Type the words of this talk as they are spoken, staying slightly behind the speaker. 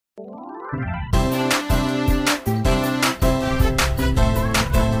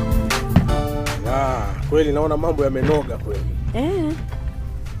Kweli naona mambo yamenoga kweli.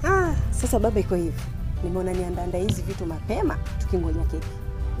 Sasa baba iko hivi. Nimeona niandaandaa hizi vitu mapema tukingoja keki.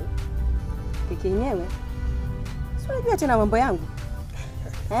 Keki yenyewe. Si unajua tena mambo yangu.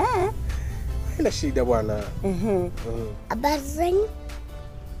 Haina shida bwana. Habari zenu?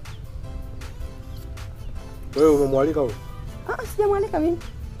 Wewe umemwalika huyo? Sijamwalika mimi.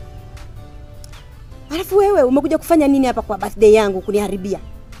 Alafu wewe umekuja kufanya nini hapa kwa birthday yangu kuniharibia?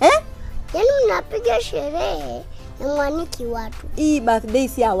 Yaani mnapiga sherehe na mwaniki watu. Hii birthday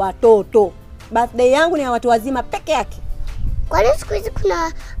si ya watoto. Birthday yangu ni ya watu wazima peke yake. Kwa nini siku hizi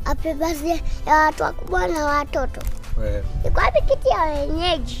kuna happy birthday ya watu wakubwa na watoto? Iko wapi kiti ya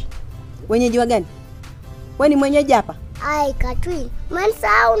wenyeji? Wenyeji wa gani? Wewe ni mwenyeji hapa? Ai Katwin,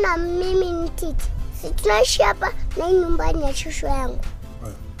 msahau na mimi ni Titi. Si tunaishi hapa na hii nyumbani ya shushu yangu.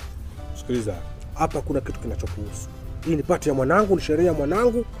 Sikiliza, hapa kuna kitu kinachokuhusu. Hii ni party ya mwanangu, ni sherehe ya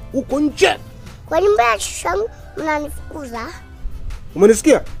mwanangu huko nje. Kwa nyumba ya shushu yangu mnanifukuza?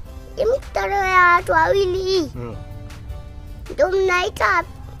 Umenisikia? Hii mkutano ya watu wawili hii. Ndio mnaita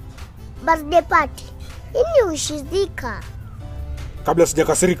birthday party. Hii ni ushizika. Kabla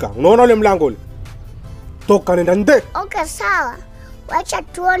sijakasirika, unaona ule mlango ule? Toka nenda nje. Okay sawa. Wacha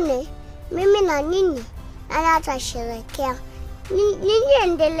tuone mimi na nini atasherehekea. Ninyi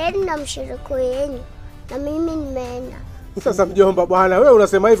endeleeni na mshiriko yenu na mimi nimeenda. Sasa mjomba bwana, wewe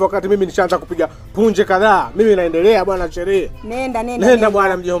unasema hivyo wakati mimi nishaanza kupiga punje kadhaa. Mimi naendelea bwana sherehe. Nenda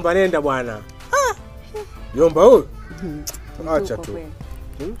bwana mjomba, nenda bwana. Mjomba huyu. Acha tu.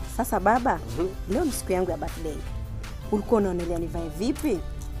 Sasa baba, leo ni siku yangu ya birthday. Ulikuwa unaonelea nivae vipi?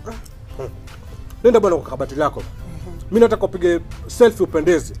 Nenda bwana kwa kabati lako. Mimi nataka upige selfie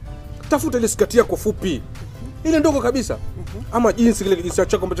upendeze. Tafuta ile skati yako fupi. Ile ndogo kabisa. Ama jinsi kile kijinsi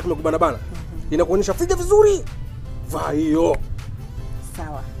chako ambacho kimekubana bana. Inakuonyesha figa vizuri. Vaa hiyo.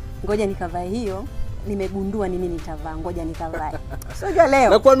 Sawa. Ngoja nikavae hiyo. Nimegundua nini nitavaa. Ngoja nikavae. Sio leo.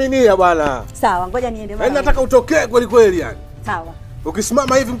 Nakuaminia bwana. Sawa, ngoja niende bwana. Yaani nataka utokee kweli kweli yani. Sawa.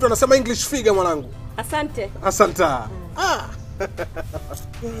 Ukisimama hivi mtu anasema English figure mwanangu. Asante. Asanta.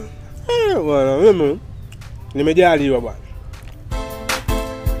 Bwana mimi nimejaliwa bwana.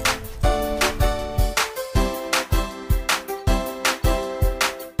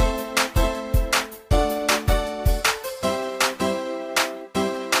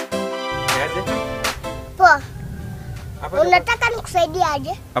 Poa. Unataka nikusaidie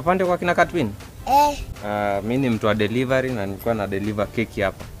aje? Apande kwa kina Katwin? Mimi ni mtu wa delivery na nilikuwa na deliver keki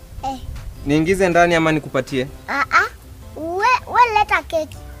hapa. Niingize ndani ama nikupatie? Wewe leta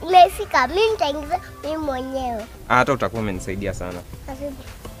keki. Imefika, mimi nitaingiza mimi mwenyewe. Hata utakuwa umenisaidia sana. Karibu.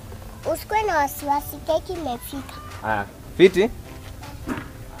 Usikuwe na wasiwasi, keki imefika. Fiti?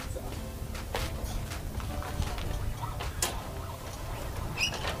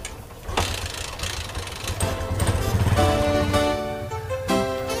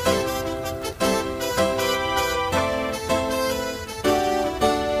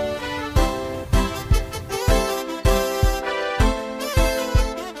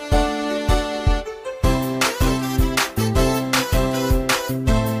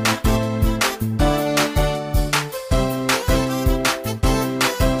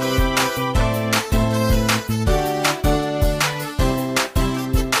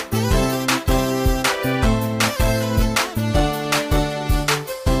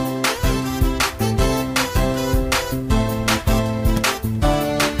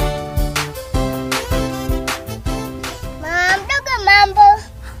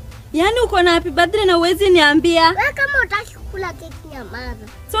 Yaani uko na happy birthday na uwezi niambia? Wewe kama unataka kula keki nyamaza.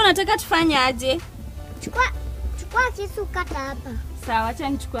 So unataka tufanye aje? Chukua kisu kata hapa. Sawa, acha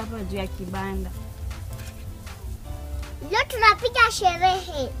nichukue hapa juu ya kibanda. Leo tunapiga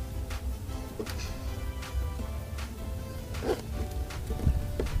sherehe.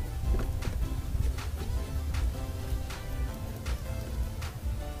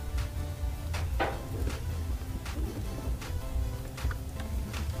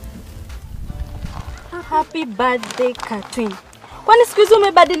 Happy birthday Katwin. Kwani siku hizi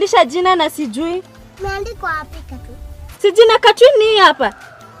umebadilisha jina na sijui? Umeandikwa wapi Katwin? Si jina Katwin ni hapa.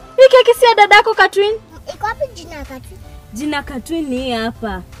 Hii keki si ya dadako Katwin? Iko wapi jina Katwin? Jina Katwin ni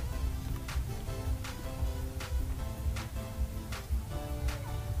hapa.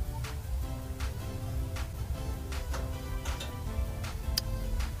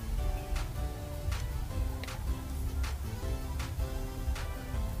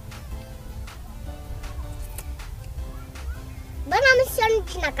 Bana msioni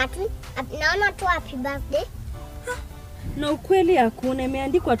jina Katwin? Naona tu happy birthday. Na ukweli hakuna,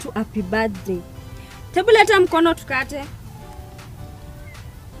 imeandikwa tu happy birthday. Tebu leta mkono tukate.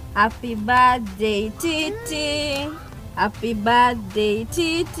 Happy birthday Titi. Happy birthday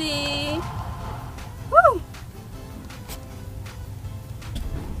Titi. Woo!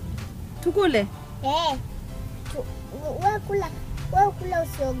 Tukule? Wewe kula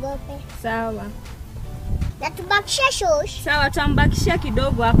usiogope. Sawa. Na tubakisha shosh. Sawa, tambakishia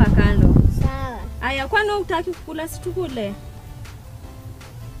kidogo hapa kando. Sawa. Aya, kwani hutaki kukula situkule?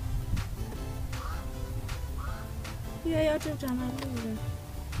 Hiyo yote utamaliza.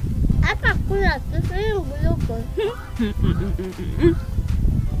 Hapa kuna kifiri gluko.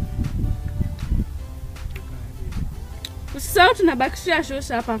 Usisahau tunabakishia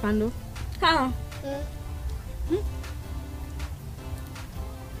shosha hapa kando. Sawa.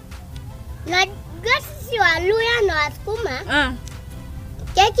 Na gasi Waluya na Wasukuma.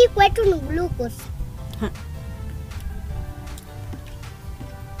 Keki kwetu ni glucose.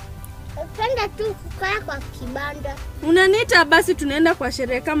 Upenda tu kukaa kwa kibanda. Unaniita basi tunaenda kwa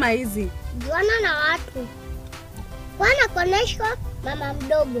sherehe kama hizi. Juana na watu. Wana connection mama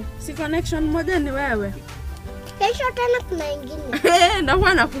mdogo. Si connection moja ni wewe. Kesho tena kuna ingine.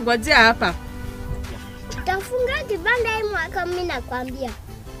 Ndakuwa nakungojea hapa. Tutafunga kibanda hii mwaka mimi nakwambia.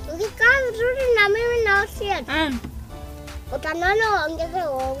 Ukikaa vizuri na mimi na Osia. Utanaona waongeze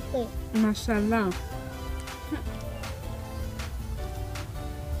waupe. Mashallah.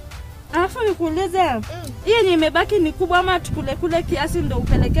 Alafu nikuulize, hii yenye imebaki ni kubwa ama tukule kule kiasi ndo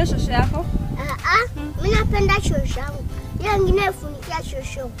upeleke shosho yako? Mimi napenda shosho yangu. Hiyo nyingine funikia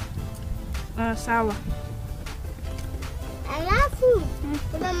shosho. Sawa. Alafu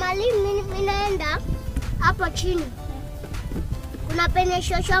kuna mali mimi naenda hapo chini. Kuna penye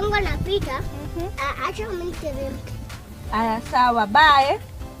shosho yangu anapita. Acha mimi teremke. Aya, sawa. Bye.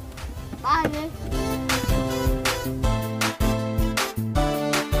 Bye.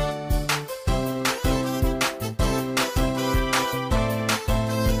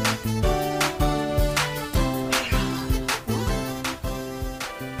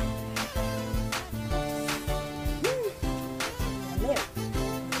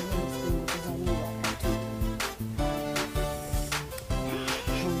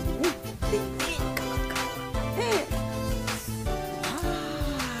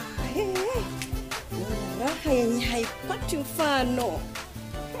 Yenye haipati mfano.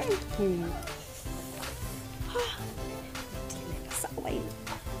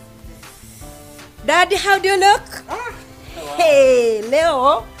 Daddy, how do you look? Hey,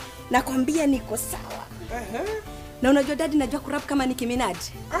 leo nakwambia niko sawa. Na unajua daddy, najua kurap kama Nicki Minaj.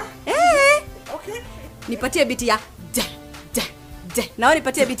 Okay. Nipatie biti ya ja. Nao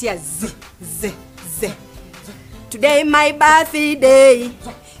nipatie biti ya z. Today my birthday.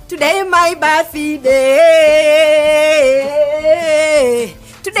 Today my birthday.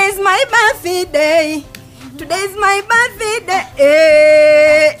 Today's my birthday. Today's my birthday.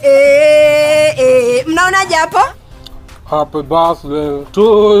 Mnaona japo? Happy birthday to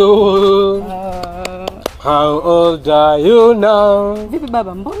you. How old are you now? Vipi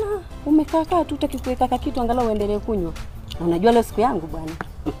baba, mbona umekaa tu utaki kuweka kitu angalau uendelee kunywa? Unajua leo siku yangu bwana.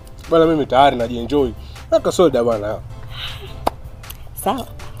 Bwana mimi tayari najienjoy. Weka soda bwana. Sawa.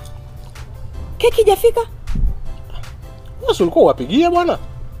 Keki hajafika? Wewe ulikuwa wapigie bwana?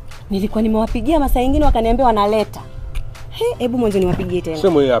 Nilikuwa nimewapigia masaa mengine wakaniambia wanaleta. Hebu mwanzo niwapigie tena.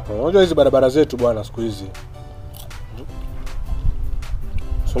 Sema hii hapa. Unajua hizi barabara zetu bwana siku hizi.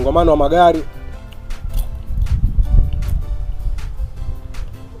 Songamano wa magari.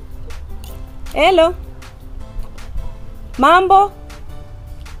 Hello. Mambo?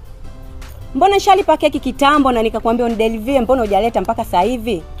 Mbona shalipa keki kitambo na nikakwambia unideliver, mbona hujaleta mpaka sasa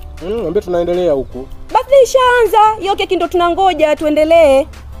hivi? Ambia tunaendelea huku. Birthday ishaanza. Hiyo keki ndo tunangoja tuendelee.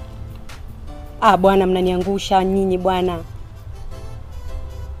 Bwana mnaniangusha nyinyi bwana.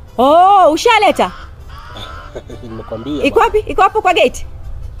 Ushaleta? Nimekwambia. Iko wapi? Iko hapo kwa gate?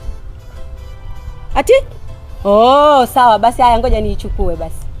 Ati? Sawa basi, haya ngoja niichukue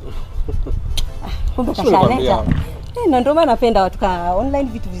basi. Kumbe kashaleta. Ndio maana napenda watu ka online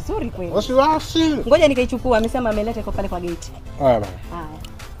vitu vizuri kweli. Wasiwasi. Ngoja nikaichukua, amesema ameleta iko pale kwa gate. Haya bwana.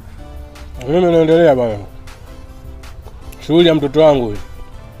 Mimi naendelea bwana. Shughuli ya mtoto wangu hii.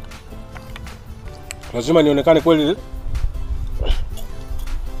 Lazima nionekane kweli.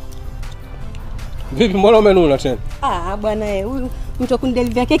 Vipi mbona umenuna tena? Bwana huyu mtu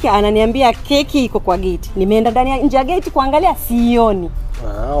akunideliver keki ananiambia keki iko kwa gate. Nimeenda ndani ya nje ya gate kuangalia sioni.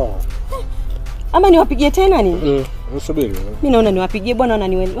 Ama niwapigie tena nini? Usubiri. Mimi naona niwapigie bwana,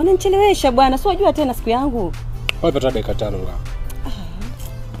 wananichelewesha bwana. Si unajua tena siku yangu. Wapi hata dakika 5 la.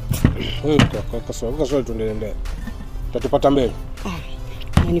 Wewe kwa swali tuendelee. Tatupata mbele.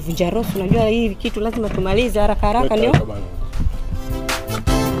 Unanivunja roho, unajua hii kitu lazima tumalize haraka haraka ndio.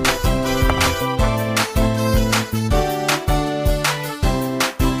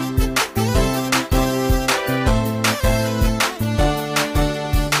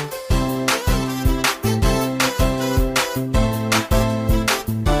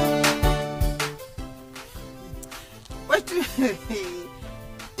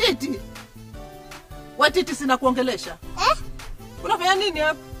 Titi. Watiti sina kuongelesha. Unafanya nini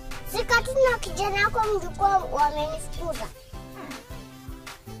hapa? Sikatuna kijana wako mjukuu wamenifukuza.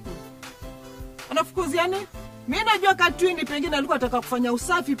 Anafukuzia nini? Mimi najua Katwini pengine alikuwa anataka kufanya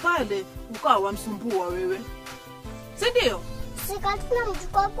usafi pale, ukawa wamsumbua wewe. Si ndio? Sikatuna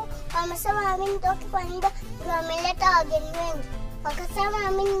mjukuu wako wamesema mimi nitoke kwa nyumba, ndio wameleta wageni wengi.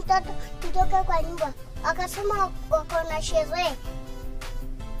 Wakasema mimi nitoke kwa nyumba. Wakasema wako na sherehe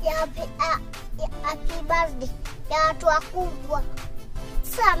ya happy birthday ya watu wakubwa.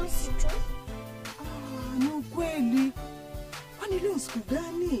 Sasa mimi sijui. Ni ukweli. Kwani leo siku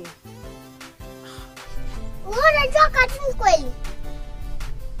gani? Unajua Katwini kweli?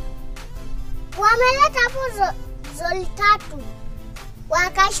 Wameleta hapo zoli 3.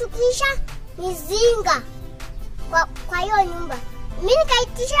 Wakashukisha mizinga kwa hiyo nyumba. Mimi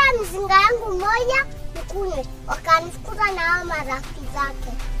nikaitisha mizinga yangu moja nikune. Wakanifukuza na hao marafiki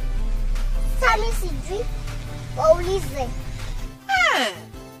zake. Sasa mimi sijui. Waulize.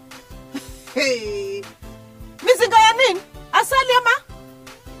 Mizinga ya nini? Asali ama?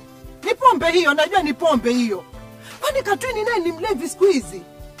 Ni pombe hiyo, najua ni pombe hiyo. Kwani Katwini naye ni mlevi siku hizi?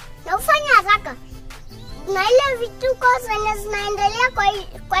 Na ufanya haraka. Na ile vituko zenye zinaendelea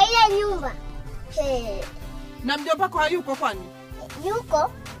kwa ile nyumba. Na mjomba wako hayuko kwani?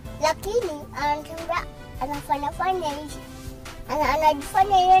 Yuko, lakini anatembea anafanya hivi.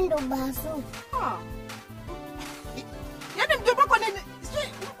 Anajifanya yeye ndo bazu. Yaani mjomba wako nini?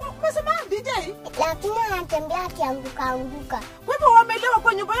 Umesema DJ? Lakini anatembea akianguka. Kwa hivyo wamelewa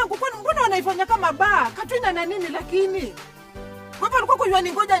kwa nyumba yangu, kwani mbona wanaifanya kama baa? Katwini na nini lakini? Kwa hivyo alikuwa kujua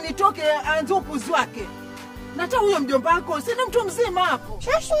ningoja nitoke aanze upuzi wake. Na hata huyo mjomba wako si ni mtu mzima hapo.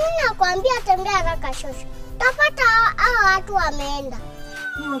 Shosho, mimi nakwambia tembea haraka shosho. Tapata hao watu wameenda.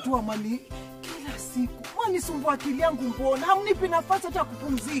 Ni watu wa mali kila siku. Wanisumbua akili yangu mbona? Hamnipi nafasi hata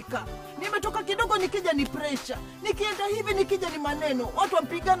kupumzika. Nimetoka kidogo nikija ni pressure. Nikienda hivi nikija ni maneno. Watu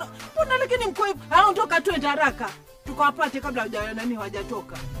wampigana. Mbona lakini mko hivi? Hao ndoka twende haraka. Tukawapate kabla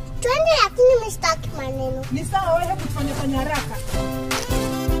hawajatoka. Twende lakini mimi sitaki maneno. Ni sawa, wewe hebu tufanye haraka.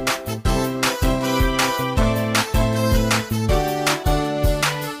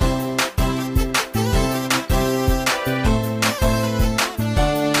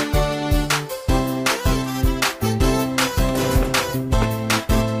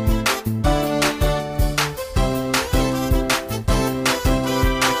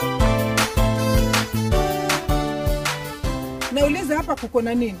 Nauliza hapa kuko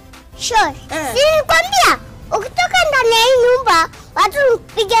na nini? Shosh, nilikwambia ukitoka ndani ya hii nyumba watu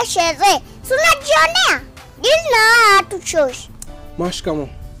piga sherehe. Si unajionea? Dili na watu shosh. Mashikamo.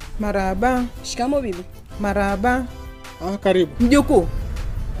 Marahaba. Shikamo bibi. Marahaba. Karibu. Mjukuu.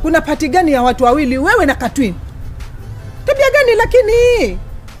 Kuna pati gani ya watu wawili wewe na Katwini? Tabia gani lakini?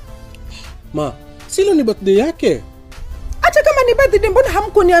 Ma, silo ni birthday yake. Hata kama ni birthday mbona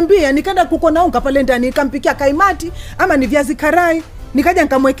hamkuniambia? Nikaenda kuko na unga pale ndani nikampikia kaimati ama ni viazi karai nikaja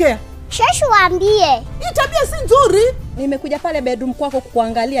nikamwekea. Shosh, waambie. Hii tabia si nzuri. Nimekuja pale bedroom kwako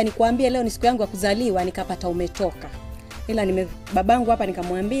kukuangalia, nikuambie leo ni siku yangu ya kuzaliwa, nikapata umetoka. Ila babangu hapa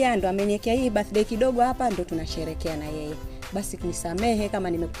nikamwambia ndo ameniwekea hii birthday kidogo hapa, ndo tunasherehekea na yeye. Basi kunisamehe kama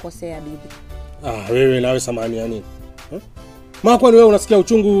nimekukosea bibi. Wewe nawe samahani ya nini? Ma, kwani wewe unasikia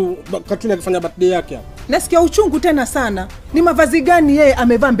uchungu Katwini akifanya birthday yake hapa? Nasikia uchungu tena sana. Ni mavazi gani yeye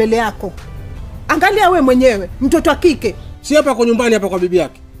amevaa mbele yako? Angalia we mwenyewe, mtoto wa kike. Si hapa kwa nyumbani hapa kwa bibi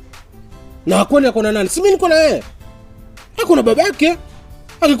yake. Na hakuna yako na nani? Si mimi niko na yeye. Hakuna baba yake.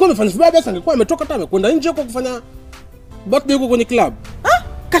 Angekuwa amefanya baba basi angekuwa ametoka hata amekwenda nje huko kufanya birthday huko kwenye club.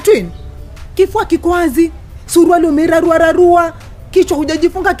 Katwini, kifua kiko wazi, suruali umerarua, kichwa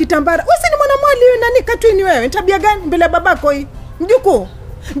hujajifunga kitambara. Wewe ni mwanamwali wewe nani Katwini wewe? Tabia gani mbele ya babako hii? Mjukuu.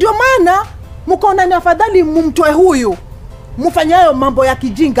 Ndio maana mkaona ni afadhali mumtoe huyu. Mfanye hayo mambo ya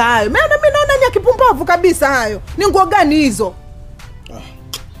kijinga hayo. Mimi naona ni kipumbavu kabisa hayo. Ni nguo gani hizo?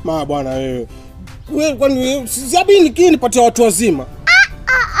 Ma bwana wewe. Wewe kwani siabini kini patia watu wazima?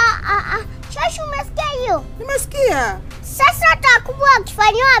 Shosh, umesikia hiyo? Nimesikia. Sasa atakubwa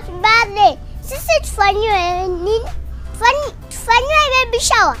akifanywa happy birthday. Sisi tufanywe nini? Tufanywe baby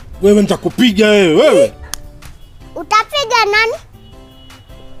shower. Wewe nitakupiga wewe. Utapiga nani?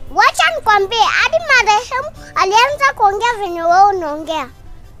 Wacha nikwambie, hadi marehemu alianza kuongea venye wewe unaongea.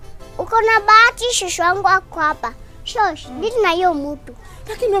 Uko na bahati shosho wangu ako hapa. Shosh, dili na hiyo mtu.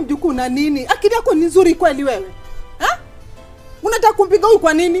 Lakini wewe mjukuu na nini? Akili yako ni nzuri kweli wewe? Ha? Unataka kumpiga huyu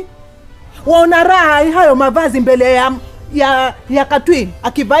kwa nini? Waona raha hayo mavazi mbele ya Katwin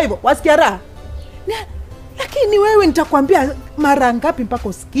akivaa hivyo? Wasikia raha? Lakini wewe nitakwambia mara ngapi mpaka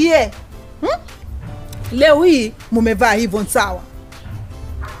usikie? Leo hii mumevaa hivyo sawa.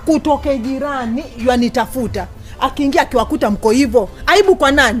 Kutoke jirani yanitafuta. Akiingia akiwakuta mko hivyo. Aibu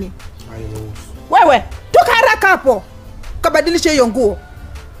kwa nani? Aibu. Wewe, toka haraka hapo. Kabadilisha hiyo nguo.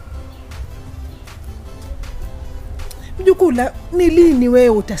 Mjukuu, ni lini wewe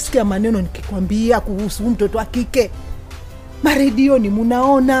utasikia maneno nikikwambia kuhusu mtoto wa kike? Maredioni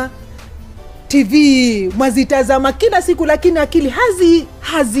munaona, TV mwazitazama kila siku, lakini akili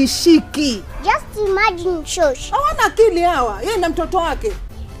hazishiki. Just imagine Shosh. Hawana akili hawa, yeye na mtoto wake.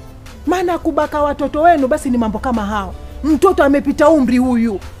 Maana kubaka watoto wenu basi ni mambo kama hao. Mtoto amepita umri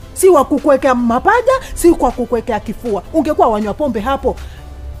huyu. Si wa kukuwekea mapaja, si kwa kukuwekea kifua. Ungekuwa wanywa pombe hapo.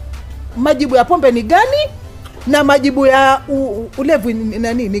 Majibu ya pombe ni gani? Na majibu ya ulevu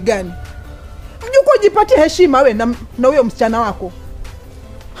ni gani? Mjukuu, jipatie heshima we na huyo msichana wako.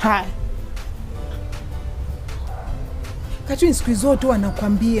 Hai. Katwin siku zote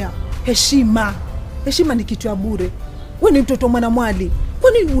wanakuambia heshima. Heshima ni kitu ya bure. Wewe ni mtoto mwanamwali.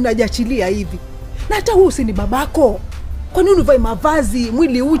 Kwa nini unajachilia hivi? Na hata huyu si ni babako. Kwa nini uvae mavazi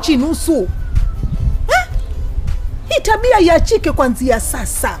mwili uchi nusu? Hii tabia iachike kuanzia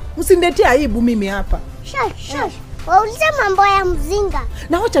sasa. Msiniletee aibu mimi hapa. Shosh. Waulize mambo ya mzinga.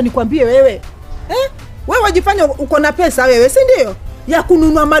 Na wacha nikwambie wewe. Wewe wajifanya uko na pesa wewe, si ndio? Ya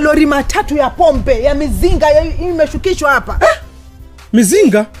kununua malori matatu ya pombe, ya mizinga imeshukishwa hapa.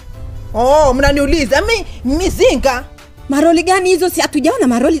 Mizinga? Oh, mnaniuliza mizinga? Maroli gani hizo? Si hatujaona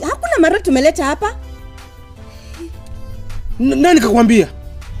maroli. Hakuna maroli tumeleta hapa. Nani kakwambia?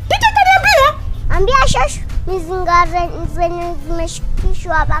 Nitakaniambia. Ambia Shosh, mizinga zenye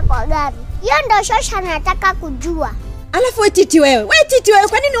zimeshukishwa hapa kwa gari. Hiyo ndio Shosh anataka kujua. Alafu wewe Titi wewe.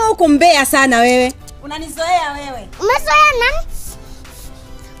 Kwa nini wewe uko mbea sana wewe? Unanizoea wewe. Umezoea nani?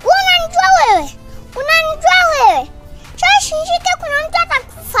 Unanijua wewe. Shosh, nishike kuna mtu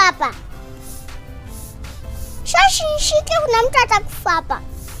atakufa hapa. Shosh, nishike kuna mtu atakufa hapa.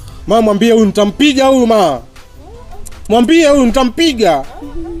 Mama, mwambie huyu nitampiga huyu ma. Mwambie huyu nitampiga.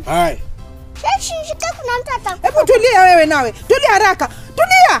 Hai. Shosh, nishike kuna mtu atakufa. Hebu tulia wewe nawe. Tulia haraka.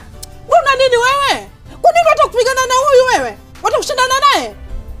 Tulia. Wewe una nini wewe? Kwa nini unataka kupigana na huyu wewe? Unataka kushindana naye?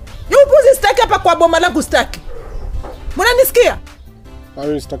 Upuzi sitaki hapa kwa boma langu sitaki. Mnanisikia?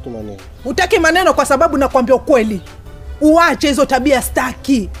 Mimi sitaki maneno. Utaki maneno kwa sababu nakwambia ukweli. Uache hizo tabia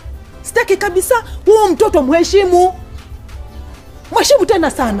sitaki. Sitaki kabisa. Huyu mtoto mheshimu. Mheshimu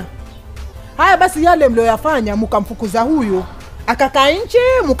tena sana. Haya basi yale mlioyafanya mkamfukuza huyu. Akakaa nje,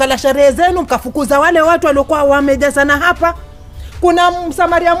 mkala sherehe zenu, mkafukuza wale watu waliokuwa wamejazana hapa. Kuna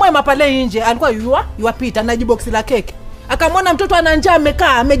msamaria mwema pale nje, alikuwa yuapita na jiboksi la keki. Akamwona mtoto ana njaa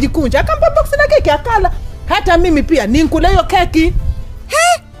amekaa, amejikunja, akampa boksi la keki akala. Hata mimi pia ninkule hiyo keki.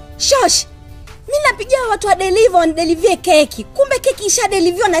 Shosh. Mimi napigia watu wa deliver keki. Kumbe keki isha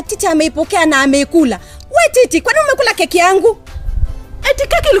deliver na Titi ameipokea na ameikula. Wewe Titi, kwa nini umekula keki yangu? Eti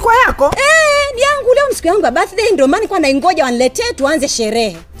keki ilikuwa yako? Ni yangu, leo ni siku yangu ya birthday, ndio maana kwa naingoja waniletee tuanze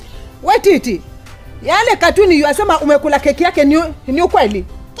sherehe. Wewe Titi, yale Katwini yasema umekula keki yake ni ukweli?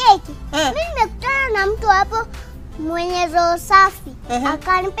 Keki? Mimi nimekutana na mtu hapo mwenye roho safi.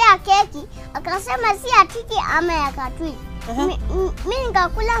 Akanipea keki, akasema si ya Titi ama ya Katwini. Mimi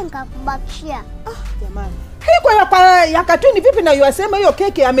nikakula nikakubakishia. Jamani. Hii kwa ya Katwini vipi na yasema hiyo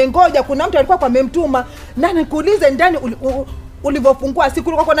keki amengoja kuna mtu alikuwa amemtuma. Na nikuulize ndani ulivofungua siku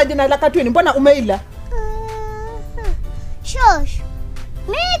ulikuwa kuna jina la Katwini, mbona umeila? Shosh.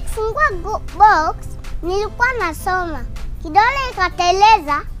 Mimi kufungua box nilikuwa nasoma. Kidole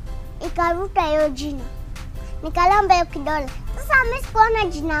ikateleza ikaruta hiyo jina. Nikalamba hiyo kidole. Sasa mimi sikuona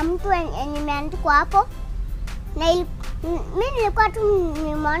jina mtu nimeandikwa hapo. Na mimi nilikuwa tu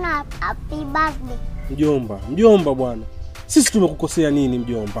nimeona happy birthday. Mjomba bwana. Sisi tumekukosea nini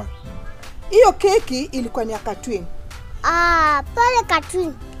mjomba? Hiyo keki ilikuwa ni ya Katwini. Pale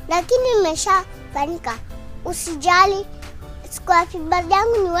Katwini. Lakini imeshafanyika. Usijali. Siku ya birthday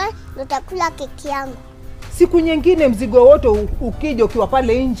yangu ni wewe ndio utakula keki yangu. Siku nyingine mzigo wote ukija ukiwa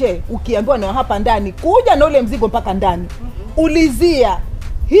pale nje, ukiambiwa na hapa ndani, kuja na ule mzigo mpaka ndani. Ulizia,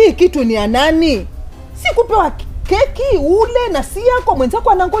 hii kitu ni ya nani? Si kupewa keki ule na si yako, mwenzako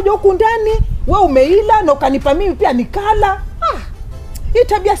anangoja huku ndani, wewe umeila na ukanipa mimi pia nikala. Hii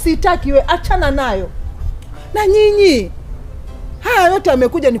tabia sitaki, we achana nayo. Na nyinyi Haya yote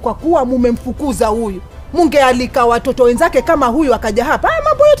amekuja ni kwa kuwa mumemfukuza huyu. Mungealika watoto wenzake kama huyu akaja hapa,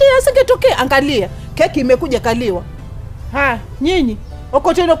 mambo yote yasingetokea. Angalia, keki imekuja kaliwa. Nyinyi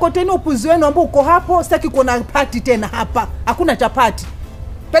okoteni upuzi wenu ambao uko hapo. Sitaki kuona party tena hapa. Hakuna chapati.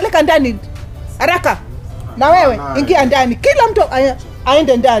 Peleka ndani haraka. Na wewe ingia ndani. Kila mtu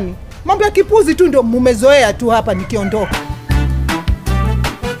aende ndani. Mambo ya kipuzi tu ndio mumezoea tu hapa nikiondoka.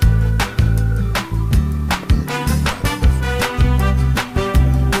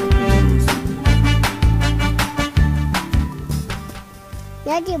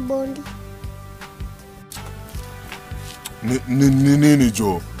 Yaje bondi. Nini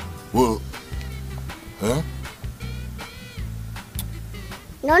jo?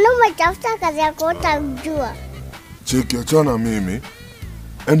 Naona umetafuta kazi yako utajua. Cheki, achana mimi.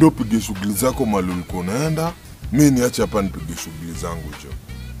 Enda upige shughuli zako mahali ulikuwa unaenda. Mimi niache hapa nipige shughuli zangu jo.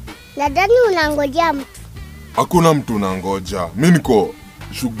 Nadhani unangojea mtu. Hakuna mtu unangoja. Mimi niko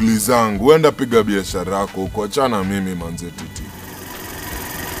shughuli zangu. Enda piga biashara yako huko. Achana mimi manze titi.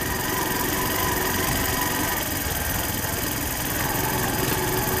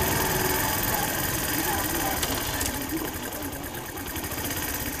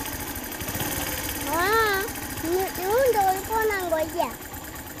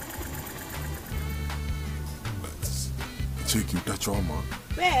 Cheki, utachoma.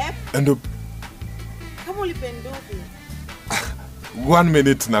 Babe. Endo. Kama ulipenduka. 1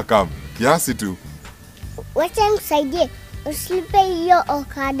 minute na kam. Kiasi tu. Wacha nisaidie. Usilipe hiyo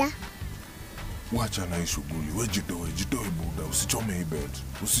okada. Wacha na hii shughuli. Wewe jitoe buda.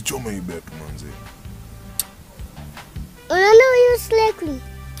 Usichome hii bet manze. Unaona huyu Slay Queen?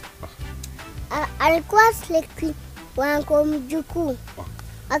 Alikuwa Slay Queen wangu mjukuu.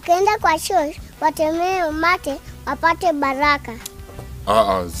 Akaenda kwa shosh, watemee mate, wapate baraka.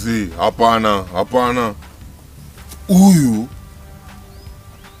 Hapana. Huyu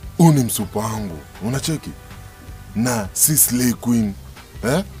ni msupa wangu. Unacheki? Na si Slay Queen.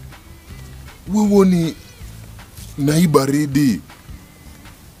 Wewe ni na baridi.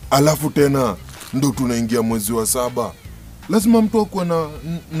 Alafu tena ndo tunaingia mwezi wa 7. Lazima mtu akuwe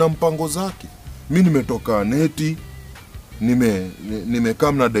na mpango zake. Mimi nimetoka neti.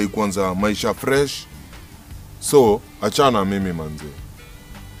 Nimekaa mnadai kwanza maisha fresh. So, achana mimi manze.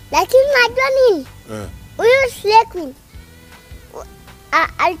 Lakini unajua nini? Huyu Slay Queen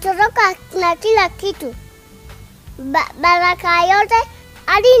alitoroka na kila kitu. Baraka yote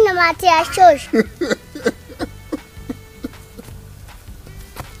hadi na mate ya shosh.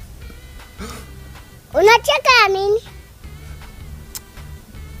 Unacheka ya nini?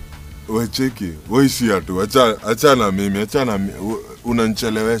 We cheki, weishia tu. Achana mimi,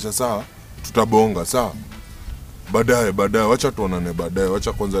 unanichelewesha sawa? Tutabonga sawa? Baadaye, wacha tuonane baadaye.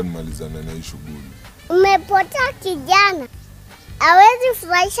 Wacha kwanza nimalizane na hii shughuli. Umepotea kijana. Hawezi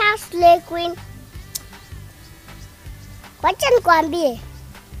furahisha Slay Queen. Wacha nikwambie.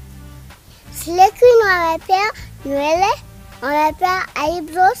 Slay Queen wamepea nywele, wamepea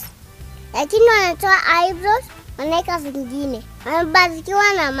eyebrows. Lakini wanatoa eyebrows, wanaweka zingine.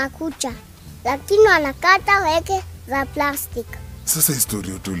 Wamebarikiwa na makucha. Lakini wanakata weke za plastic. Sasa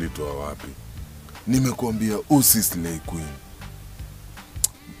historia tu ilitoa wapi? Nimekuambia usi Slay Queen.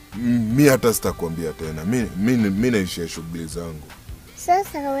 Mimi hata sitakwambia tena. Mimi naishia shughuli zangu.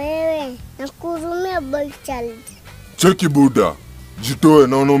 Sasa wewe nakuhurumia boy child. Cheki buda. Jitoe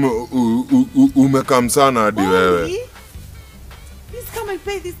naona umekam sana hadi wewe. Please come and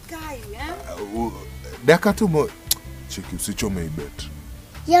pay this guy, Daka tu cheki, usichome bet.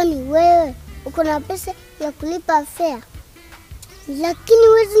 Yaani wewe uko na pesa ya kulipa fare. Lakini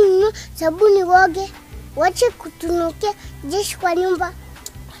wezi nunua sabuni woge. Wache kutunukia jeshi kwa nyumba.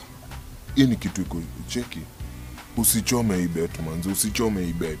 Hii ni kitu iko cheki. Usichome bet manzi, usichome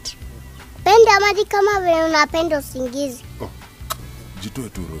bet. Penda maji kama vile unapenda usingizi. Jitoe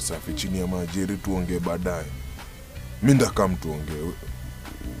tu roho safi chini ya majeri tuongee baadaye. Mimi ndakam tuongee.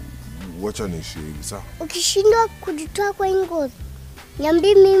 Wacha niishi hivi sawa? Ukishindwa kujitoa kwa ngozi,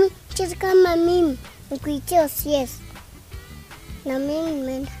 niambie mimi, cheza kama mimi, nikuitie OCS. Na mimi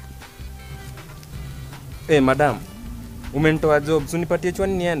nimeenda. Madam. Umenitoa job, unipatie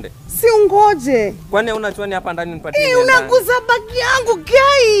chwani niende. Si ungoje. Kwani una chwani hapa ndani nipatie niende? Unaguza bagi yangu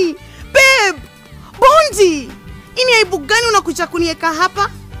gai. Babe, Bondi. Ini aibu gani unakuja kunieka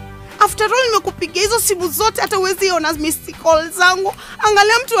hapa? After all nimekupigia hizo simu zote hata uwezi ona missed call zangu.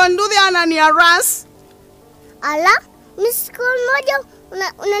 Angalia mtu wa Nduthi ananiharas. Ala, missed call moja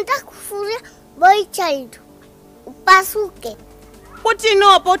unataka kufuria boy child. Upasuke. What do you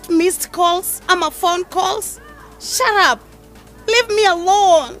know about missed calls? Phone calls? Shut up. Leave me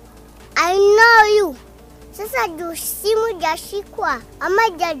alone. I know you. Sasa juu simu jashikwa ama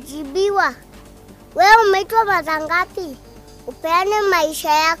jajibiwa, wewe umeitwa mara ngapi? Upeane maisha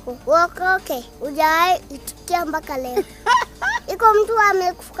yako, uokoke, hujawahi itukia mpaka leo. Iko mtu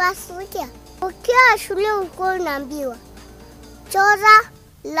amekukasirikia. Ukiwa shule ulikuwa unaambiwa chora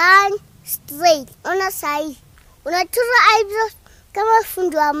line straight. Ona sahi unachora eyebrows kama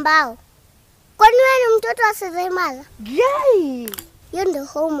fundi wa mbao. Kwani wewe ni mtoto wa seremala? Yay! Hiyo ndio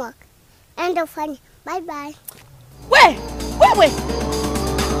homework. Enda ufanye. Bye bye. Wewe.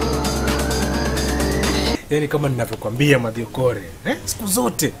 Yaani kama ninavyokuambia Madhiokore, siku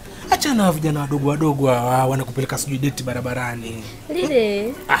zote achana na vijana wadogo wanakupeleka sijui date barabarani.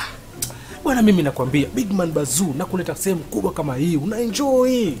 Lile. Bwana mimi nakwambia Big Man Bazoo na kuleta sehemu kubwa kama hii una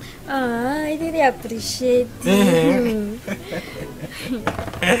enjoy. I really appreciate.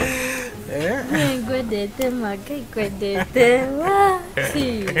 Godete.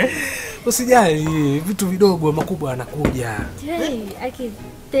 Usijali, vitu vidogo makubwa yanakuja.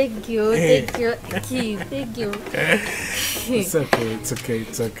 Thank you. It's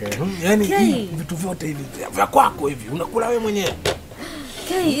okay. Yaani vitu vyote hivi vya kwako hivi unakula wewe mwenyewe.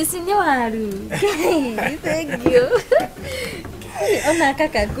 Isinyawaru. Thank you. Ona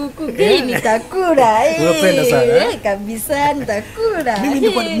kaka kuku, nitakula. Unapenda sana. Kabisa nitakula.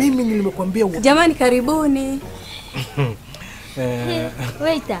 Mimi nimekuambia. Jamani karibuni.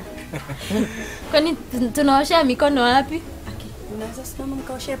 Waita. Kwani tunaosha mikono wapi? Unaweza simama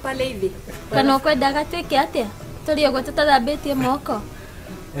mkaoshe pale hivi. Kana kwenda gatweke atia. Tulio tutathabete moko.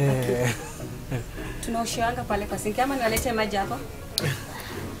 Tunaosheanga pale kwa sinki ama niwalete maji hapo?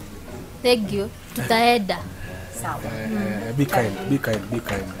 Thank you. Tutaenda. Sawa. Be kind.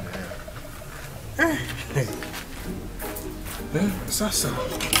 Sasa.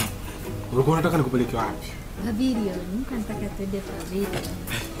 Ulikuwa unataka nikupeleke wapi? Pavilion. Nataka tuende pavilion.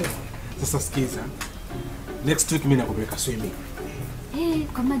 Sasa sikiza. Next week mimi nakupeleka swimming.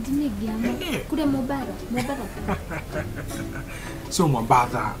 Kwa maji mengi ama kule Mombasa. Sio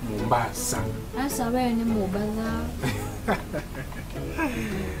Mombasa. Sasa wewe ni Mombasa.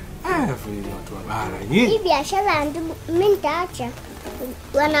 Vile watu wa bara hii. Hii biashara ndugu mimi nitaacha.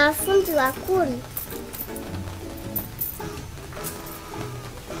 Wanafunzi wa kuli.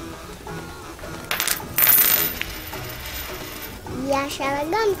 Biashara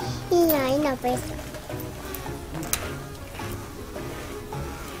gani hii haina pesa?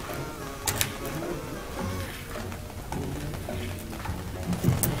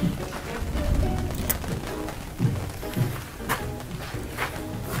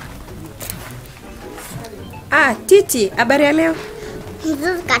 Titi, habari ya leo?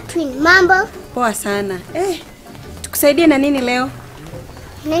 Mzuri Katwin, mambo? Poa sana. Tukusaidie na nini leo?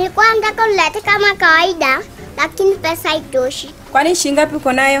 Nilikuwa nataka ulete kama kawaida, lakini pesa haitoshi. Kwani shilingi ngapi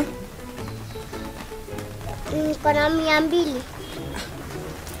uko nayo? Niko na 200.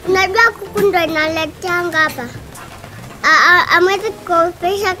 Unajua kuku ndo inaleteanga hapa. Amwezi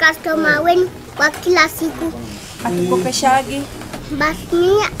kukopesha customer wenu kwa kila siku. Hatukopeshagi. Basi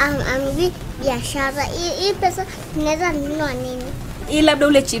mimi amzi biashara. Hii pesa inaweza nunua nini? Hii labda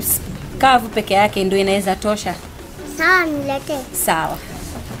ule chips kavu peke yake ndio inaweza tosha. Sawa, nilete. Sawa.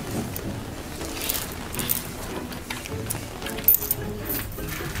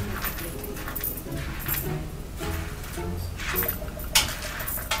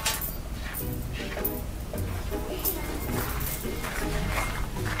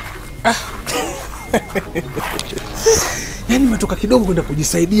 Yaani umetoka kidogo kwenda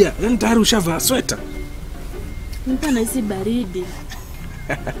kujisaidia. Yaani tayari ushavaa sweta. Mtu nahisi baridi.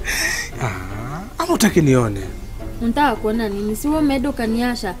 Ama utaki nione? Unataka kuona nini? Si wewe umeenda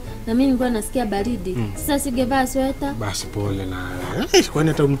kaniasha na mimi nilikuwa nasikia baridi. Sasa singevaa sweta. Basi pole na. Kwani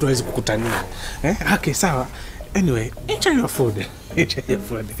hata mtu hawezi kukutania. Okay, sawa. Anyway, enjoy your food.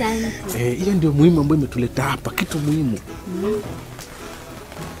 Hiyo ndio muhimu ambayo imetuleta hapa, kitu muhimu.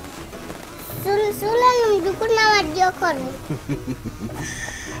 Sula ni mjukuna wa Diokore.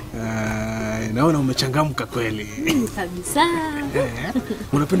 Naona umechangamka kweli. Kabisa.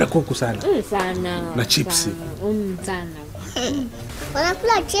 Unapenda kuku sana? Sana. Na chips. Sana.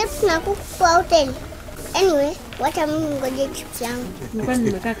 Wanakula chips na kuku kwa hoteli. Anyway, wacha mimi ngoje chips yangu. Nilikuwa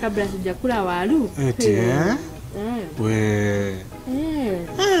nimekaa kabla sijakula waru. Eti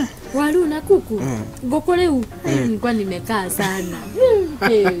Waru na kuku. Gokoleu. Nilikuwa nimekaa sana.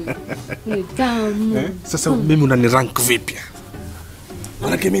 Tamu. Sasa mimi unanirank vipi?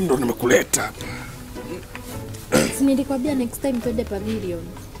 Maana mimi ndo nimekuleta hapa. Si nilikwambia next time twende pavilion.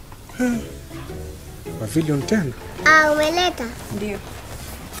 Pavilion tena? Umeleta? Ndio.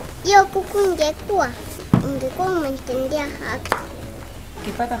 Hiyo kuku ungekuwa umenitendea haki.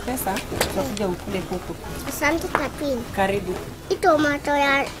 Ukipata pesa tutakuja ukule kuku. Asante Katwin. Karibu. Tomato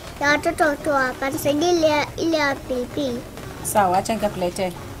ya watoto tu hapa. Nisaidie ile ya pilipili. Sawa, acha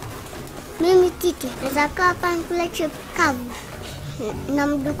nikakuletee. Mimi Titi, nataka hapa nikule chips kavu. Na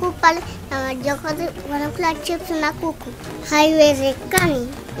mjukuu pale na wajokozi wanakula chips na kuku. Haiwezekani.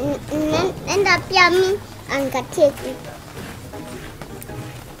 Nenda pia mimi anikatie kuku.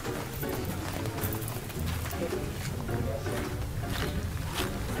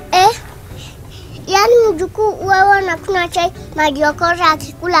 Yaani mjukuu wewe unakunywa chai majokozi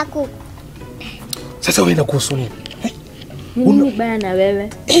akikula kuku. Sasa wewe inakuhusu nini? Nini baya na wewe?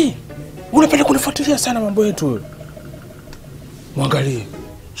 Unapenda kunifuatilia sana mambo yetu. Muangalie.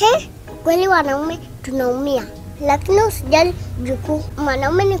 Kweli wanaume tunaumia. Lakini usijali mjukuu,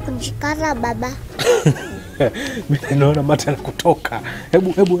 mwanaume ni kujikaza baba. Mimi naona mata kutoka.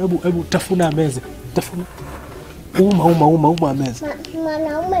 Hebu tafuna meza. Tafuna. Uma meza.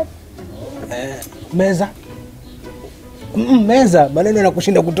 Mwanaume Meza. Meza, maneno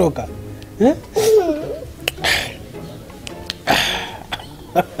yanakushinda kutoka.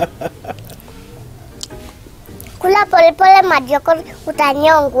 Kula polepole majokozi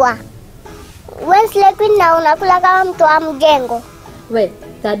utanyongwa. Wewe Queen na unakula kama mtu wa mjengo. We,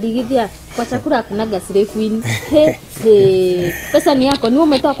 tadigithia kwa chakula hakunaga Slay Queen. Pesa ni yako, ni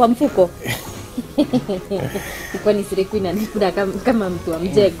umetoa kwa mfuko. Kwa ni Slay Queen anakula kama mtu wa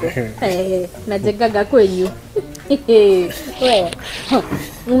mjengo. Najengaga kwenyu. We,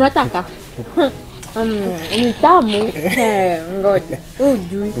 unataka? Ni tamu. Ngoja.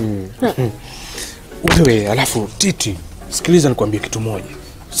 Ujui. Wewe alafu Titi, sikiliza nikwambie kitu moja.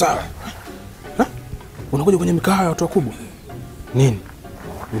 Sawa? Unakuja kwenye mikahawa ya watu wakubwa? Nini?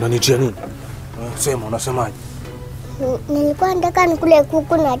 Unanitia nini? Sema, unasemaje? Nilikuwa nataka nikule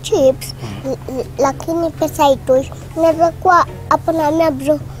kuku na chips, lakini pesa haitoshi. Unaweza kuwa hapo na mia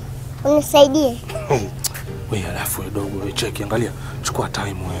bro. Unisaidie. Wewe alafu dogo, wewe cheki, angalia. Chukua time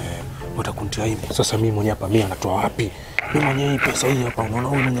wewe. Utakuntia hivi. Sasa mimi mwenyewe hapa mimi anatoa wapi? Mimi mwenyewe pesa hii hapa unaona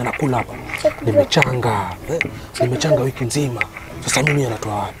huyu mwenye anakula hapa. Nimechanga. Nimechanga wiki nzima. Sasa mimi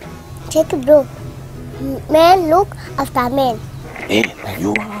anatoa wapi? Check bro. Men look after men.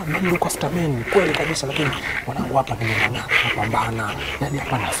 Najua men look after men. Kweli kabisa, lakini wanangu hapa nimeng'ang'ana napambana. Yaani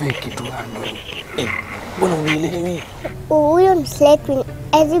hapa na fake tu yani. Mbona unielewi? Huyo ni Slay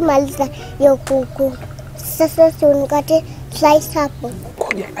Queen. Maliza hiyo kuku. Sasa unikate slice hapo.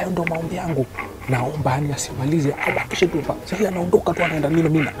 Koja, hayo ndo maombi yangu. Naomba yani asimalize abakishe tu hapa. Sasa anaondoka tu anaenda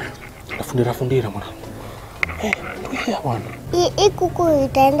mina. Fundira mwanangu. Bwana. Hii kuku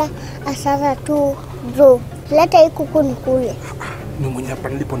itaenda asara tu bro. Leta hii kuku nikule. Mimi mwenyewe hapa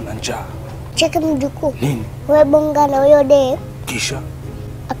nilipo nina njaa. Cheki mjukuu. Nini? Wewe bonga na huyo de. Kisha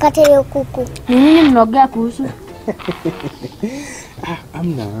Akate hiyo kuku. Ni nini mnaongea kuhusu?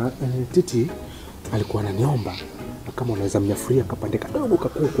 Amna, Titi alikuwa ananiomba kama unaweza mnyafuria kapande kadogo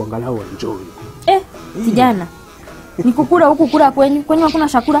kakuku angalau enjoy. Vijana. Nikukula huku kula kwenyu hakuna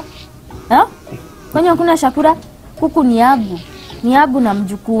chakula? Kwenyu hakuna chakula? Kuku ni yangu na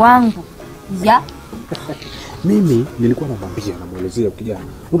mjukuu wangu. Mimi nilikuwa namuelezea kijana.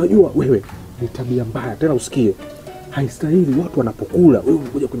 Unajua wewe ni tabia mbaya, tena usikie. Haistahili watu wanapokula wewe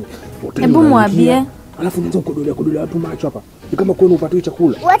unakuja kwenye hoteli. Hebu mwambie. Alafu unaanza kudolea watu macho hapa. Ni kama kwenu upatiwe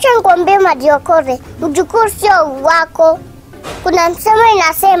chakula. Wacha nikwambie majiokoze. Mjukuu sio wako. Kuna msemo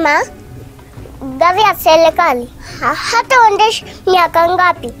inasema gari ya serikali hata uendeshe miaka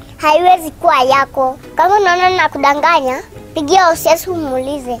ngapi haiwezi kuwa yako. Kama unaona nakudanganya, pigia OCS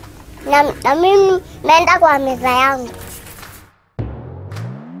umuulize. Na mimi naenda kwa meza yangu.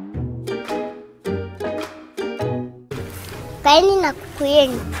 Kaeni na kuku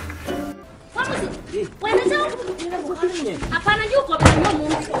yenu. Hapana yuko kwa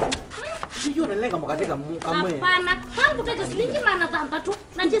Mungu. Sijui unalenga mkatika kamwe. Hapana, kwangu tete shilingi maana dhamba tu.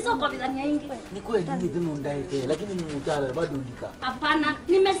 Na ndizo kwa bidhania nyingi. Ni kweli mimi tena ndaike, lakini ni mtala bado ndika. Hapana,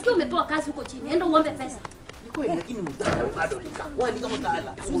 nimesikia umepewa kazi huko chini. Enda uombe pesa. Ni kweli lakini mtala bado ndika. Wewe ndika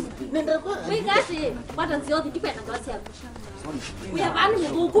mtala. Nenda kwa. Wewe kasi, bado nzio ndipo na kazi yako. Wewe bani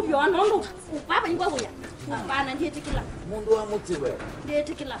mkupi wanondo. Baba nyingwa huya. Hapana ndiye tikila. Mundu wa mti wewe. Ndiye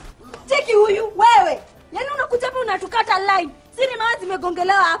tikila. Cheki huyu wewe. Yaani unakuja hapa unatukata line. Siri maana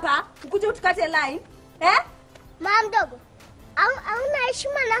zimegongelewa hapa. Ukuje utukate line. Mama mdogo. Hauna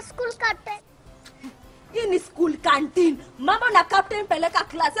heshima na school captain. Hii ni school canteen. Mambo na captain peleka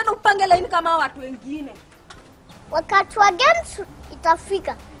class. Yaani upange line kama watu wengine. Wakati wa games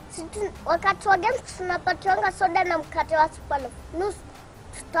itafika. Wakati wa games tunapatiwanga soda na mkate wa Superloaf. Nusu.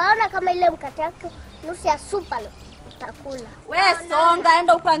 Tutaona kama ile mkate wake nusu ya Superloaf utakula. Wewe songa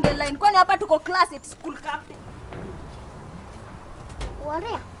enda upange line. Kwani hapa tuko class at school captain.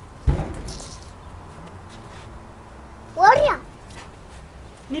 Waria.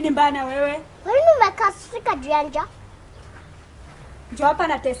 Nini mbana wewe? Wewe umekasirika janja. Njoo hapa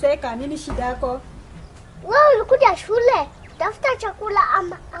nateseka, nini shida yako? Wewe ulikuja shule, tafuta chakula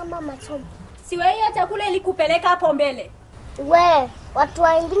ama masomo. Si wewe hiyo chakula ilikupeleka hapo mbele. We, watu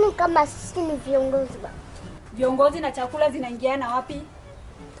wengine kama sisi ni viongozi ba. Viongozi na chakula zinaingiana wapi?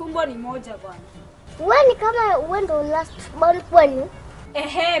 Tumbo ni moja bwana. Wewe ni kama wewe ndo last born kwenu.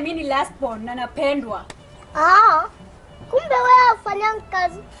 Ehe, mimi ni last born na napendwa. Kumbe wewe ufanya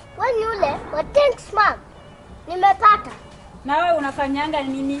kazi. Wewe ni yule wa thanks mom. Nimepata. Na wewe unafanyanga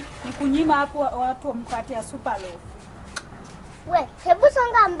nini? Ni kunyima hapo watu mkate ya super loaf. We, hebu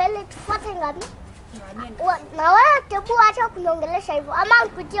songa mbele tufuate ngapi? Na wewe tebu acha kuniongelesha hivyo ama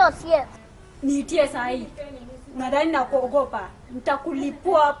nikutie osie. Niitie sahi. Nadhani na kuogopa.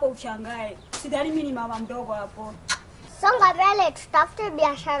 Nitakulipua hapo ushangae. Sidhani mimi ni mama mdogo hapo. Songa mbele tutafute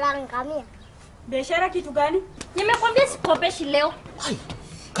biashara ngamia. Biashara kitu gani? Nimekwambia sikopeshi leo.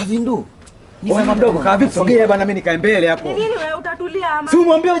 Kavindu. Ni mama mdogo, kaa vipi? Sogea bwana mimi nikae mbele hapo. Nini wewe utatulia ama? Si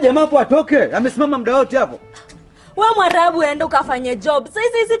umwambie jamaa hapo atoke. Amesimama muda wote hapo. Wewe Mwarabu enda ukafanye job.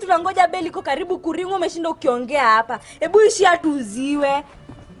 Sasa tunangoja beli iko karibu kuringo, umeshinda ukiongea hapa. Hebu ishi atuziwe.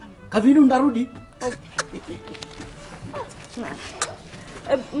 Kavindu ndarudi.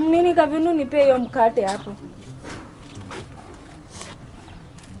 Nini Kavindu nipe hiyo mkate hapo.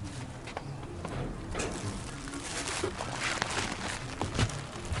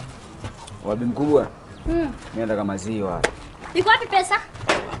 Wabi mkubwa. Nienda kama maziwa. Iko wapi pesa?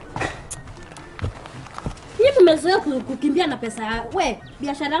 Mimi tumezoea kukimbia na pesa. We,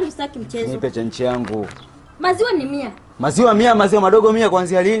 biashara yangu sitaki mchezo. Nipe chenchi yangu. Maziwa ni 100. Maziwa 100, maziwa madogo 100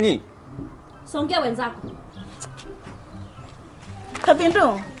 kuanzia lini? Songea wenzako.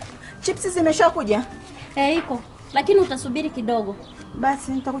 Kavindu, chips zimeshakuja? Iko. Lakini utasubiri kidogo.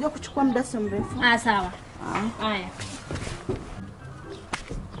 Basi nitakuja kuchukua muda si mrefu. Sawa. Haya.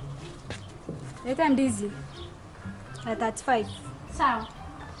 Leta ndizi. Na 35. Sawa.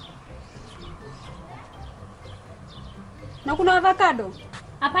 Na kuna avocado?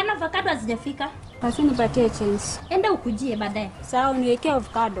 Hapana, avocado hazijafika. Basi nipatie change. Enda ukujie baadaye. Sawa, niwekee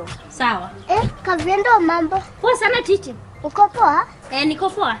avocado. Sawa. Kaviendo mambo. Poa sana titi. Uko poa? Niko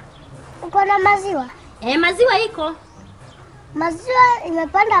poa. Uko na maziwa? Maziwa iko. Maziwa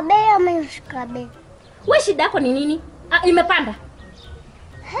imepanda bei ama imeshuka bei? Wewe shida yako ni nini? Imepanda.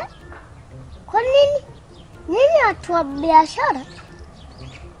 Kwa nini? Nini watu wa biashara?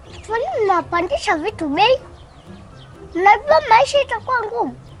 Kwa nini mnapandisha vitu bei? Mnajua maisha itakuwa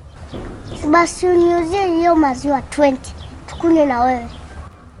ngumu. Basi uniuzie hiyo maziwa 20. Tukunywe na wewe.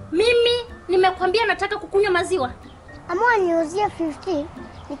 Mimi nimekwambia nataka kukunywa maziwa. Ama uniuzie 15.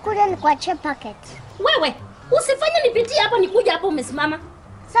 Nikuja nikuachie packet. Wewe, usifanye nipitie hapa nikuja hapa umesimama.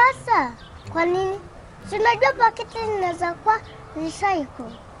 Sasa, kwa nini? Si unajua paketi inaweza kuwa recycle.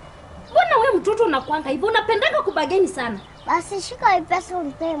 Mbona wewe mtoto unakuanga hivyo? Unapendanga kubageni sana. Basi shika hii pesa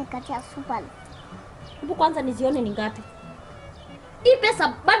unipe mkate ya super. Hebu kwanza nizione ni ngapi. Hii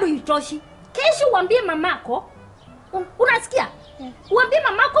pesa bado itoshi. Kesho uambie mamako. Unasikia? Uambie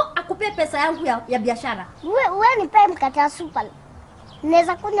mamako akupe pesa yangu ya biashara. Wewe nipe mkate ya super.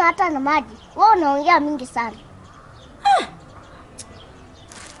 Naweza kunywa hata na maji. Wewe unaongea mingi sana.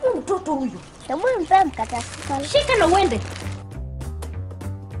 Mtoto huyo. Hebu nipe mkate ya super. Shika na uende.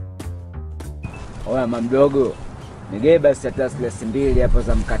 Oya mamdogo. Nigee basi hata slice 2 hapo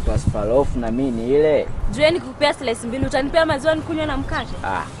za mkate wa spalofu na mimi ile. Jueni kukupea slice 2, utanipea maziwa nikunywe na mkate?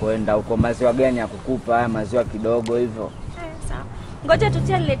 Kwenda huko maziwa gani ya kukupa? Haya maziwa kidogo hivyo. Sawa. Ngoja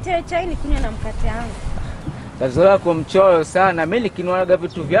tutia niletee chai nikunywe na mkate wangu. Tatizo lako mchoyo sana. Mimi nikinuaga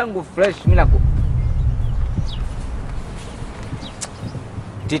vitu vyangu fresh mimi naku.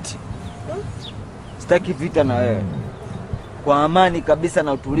 Titi. Sitaki vita na wewe. Kwa amani kabisa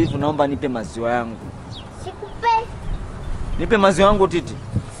na utulivu naomba nipe maziwa yangu. Sikupe. Nipe maziwa yangu Titi.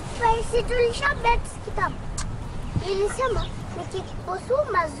 Si tulisha bet kitabu. Ilisema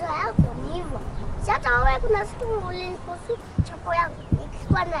nikikuposu maziwa yako ni hivyo. Si hata wewe kuna siku uliniposu chapo yangu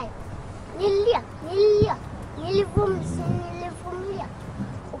nikikuwa nayo. Nilivumilia.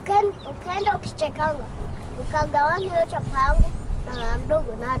 Ukaenda ukichekanga. Ukagawanya hiyo chapo yangu na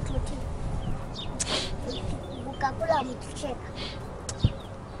mdogo na tuti. Ukakula mtucheka.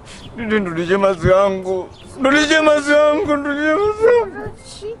 Nirudishe maziwa yangu. Nirudishe maziwa yangu.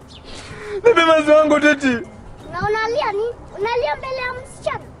 Nipe maziwa yangu Titi. Na unalia nini? Unalia mbele ya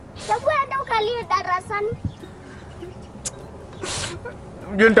msichana. Hebu enda ukalie darasani.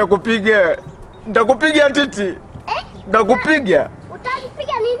 Mjue nitakupiga. Nitakupiga Titi. Nitakupiga.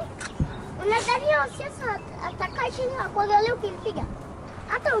 Utanipiga nini? Unadhania siasa atakaa chini akuangalia ukimpiga?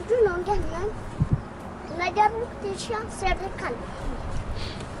 Hata ujui unaongea ni nani? Unajaribu kutishia serikali.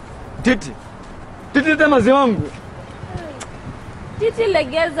 Titi. Titi tamazi wangu. Titi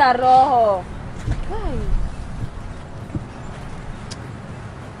legeza roho.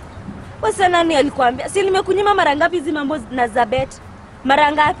 Wasa nani alikuambia? Si nimekunyima mara ngapi hizi mambo na Zabet?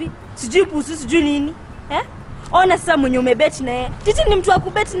 Mara ngapi? Sijui pusu, sijui nini. Ona sasa mwenye umebet na yeye. Titi ni mtu wa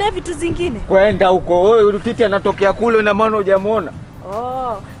kubet na vitu zingine. Kwenda huko wewe, Titi anatokea kule na maana hujamuona.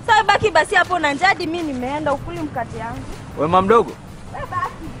 Sasa baki basi hapo na njadi, mimi nimeenda ukuli mkate yangu. Wewe mama mdogo? Wewe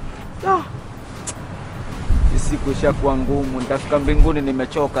baki. Siku ishakuwa ngumu, nitafika mbinguni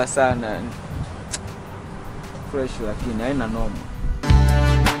nimechoka sana. Fresh lakini haina noma.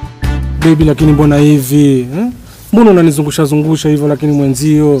 Baby, lakini mbona hivi? Mbona unanizungusha zungusha hivyo lakini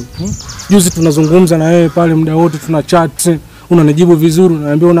mwenzio? Juzi tunazungumza na wewe pale muda wote tuna chat, unanijibu vizuri,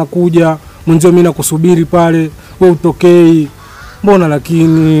 unaniambia unakuja, mwenzio mimi nakusubiri pale, wewe utokei. Mbona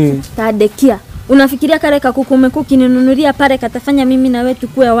lakini? Tadekia. Unafikiria kale kakuku umekuki ninunulia pale katafanya mimi na wewe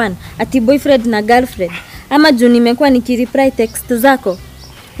tukue one, ati boyfriend na girlfriend? Ama juu nimekuwa nikireply text zako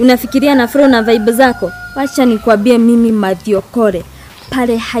unafikiria na flow na vibe zako? Wacha nikwambie mimi Mathiokore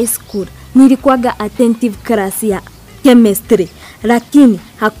pale high school nilikuwaga attentive class ya chemistry, lakini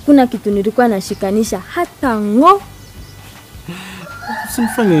hakuna kitu nilikuwa nashikanisha hata ngo.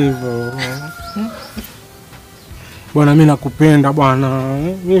 Usimfanye hivyo. Bwana mimi nakupenda bwana.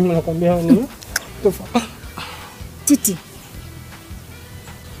 Mimi nakwambia ni Titi.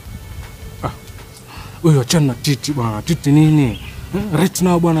 Wewe achana na Titi bwana. Titi nini? Right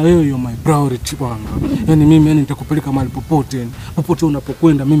now bwana, wewe you're my priority bwana. Yaani mimi nitakupeleka mahali popote. Popote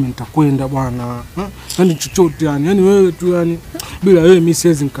unapokwenda mimi nitakwenda bwana. Yaani chochote yani. Yaani wewe tu yani. Bila wewe mimi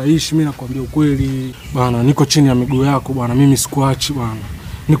siwezi nikaishi, mimi nakwambia ukweli. Bwana niko chini ya miguu yako bwana, mimi sikuachi bwana.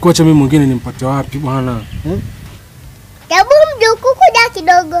 Nikuacha mimi mwingine nimpate wapi bwana? Hebu mjukuu kuja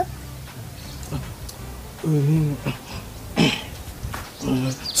kidogo.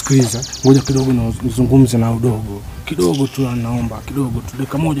 Sikiliza, ngoja kidogo na nizungumze na udogo. Kidogo tu naomba, kidogo tu,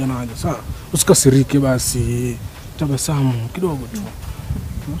 dakika moja naja, sawa? Usikasirike basi. Tabasamu kidogo tu.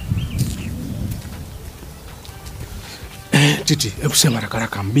 Titi, hebu sema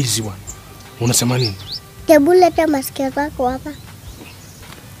haraka mbizi bwana. Unasema nini? Hebu leta masikio yako hapa.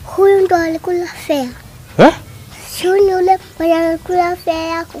 Huyu ndo alikula fare. Sio ni ule mwenye alikula fare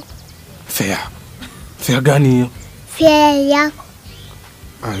yako. Fare? Fare gani hiyo? Fare yako.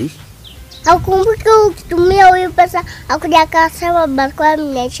 Ai. Ukumbuke ukitumia huyu pesa akuja akasema barua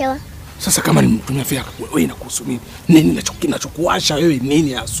mmechewa. Sasa kama nimtumia fare yako, wewe inakuhusu nini? Nini kinachokuasha wewe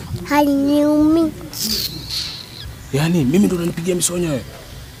nini hasa? Hainiumi. Yaani mimi ndo nanipigia misonyo wewe.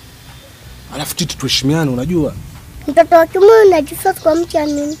 Alafu Titi tuheshimiane unajua? Mtoto wa kiume unajifunza kwa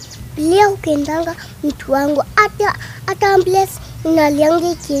mtihani. Lia ukendanga mtu wangu hata ambulance inalianga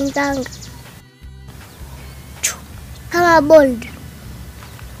ikiendanga. Kama bold.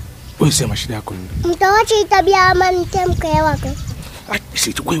 Wewe sema shida yako nini? Mtawacha itabia ama nitemke wako.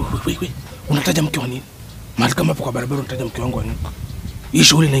 Wewe. Unataja mke wa nini? Mali kama hapo kwa barabara unataja mke wangu wa nini? Hii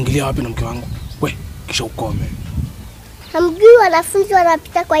shughuli inaingilia wapi na mke wangu? Wewe kisha ukome. Hamjui wanafunzi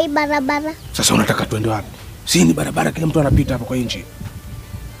wanapita kwa hii barabara. Sasa unataka tuende wapi? Si ni barabara kila mtu anapita hapa kwa nje.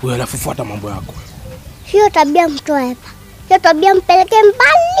 Wewe alafu fuata mambo yako. Hiyo tabia mtoe hapa. Hiyo tabia mpeleke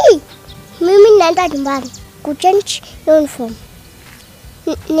mbali. Mimi naenda nyumbani kuchange uniform.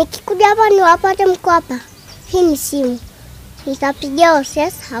 Nikikuja hapa niwapate mko hapa. Hii ni simu. Nitapigia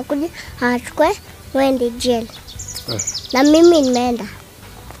OCS hakuja achukue wende jail. Na mimi nimeenda.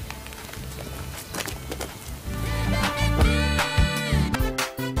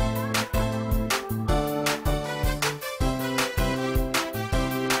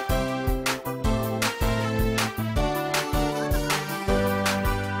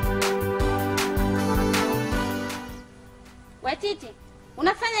 Titi,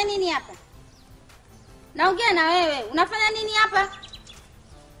 unafanya nini hapa? Naongea na wewe. Unafanya nini hapa?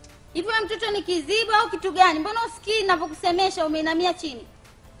 Hivi wewe mtoto ni kizibo au kitu gani? Mbona usikii ninapokusemesha umeinamia chini?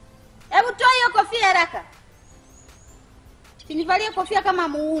 Hebu toa hiyo kofia haraka. Sinivalie kofia kama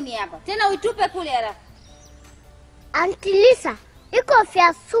muuni hapa. Tena uitupe kule haraka. Auntie Lisa, hii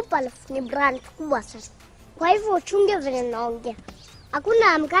kofia Super ni brand kubwa sana. Kwa hivyo uchunge vile naongea.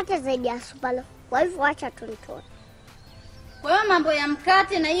 Hakuna mkate zaidi ya Super. Kwa hivyo acha tunitoe. Kwa hiyo mambo ya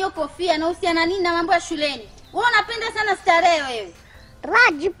mkate na hiyo kofia na uhusiana nini na mambo ya shuleni? Wewe unapenda sana starehe wewe.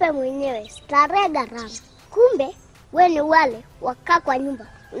 Raha jipe mwenyewe, starehe gharama. Kumbe wewe ni wale wakaa kwa nyumba.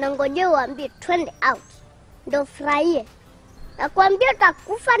 Unangojea uambie twende out. Ndio furahie. Nakwambia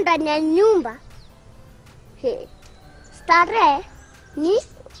utakufa ndani ya nyumba. Starehe ni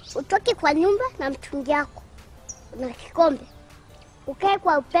utoke kwa nyumba na mtungi yako na kikombe. ukae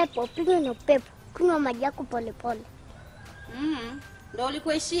kwa upepo, upigwe na upepo, kunywa maji yako polepole. Ndio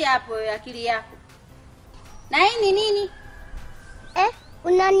ulikoishia hapo akili yako. Na hii ni nini?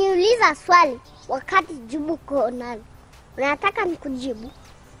 Unaniuliza swali wakati jibu nani? Unataka nikujibu?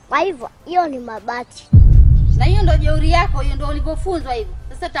 Kwa hivyo hiyo ni mabati. Na hiyo ndio jeuri yako, hiyo ndio ulivyofunzwa hivyo.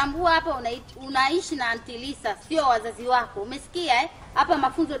 Sasa tambua hapa unaishi na Auntie Lisa, sio wazazi wako. Umesikia Hapa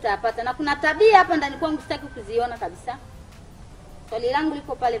mafunzo utayapata na kuna tabia hapa ndani kwangu sitaki kuziona kabisa. Swali langu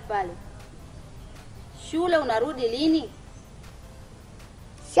liko pale pale. Shule unarudi lini?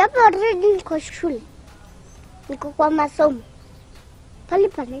 Siapa already niko shule. Niko kwa masomo. Pale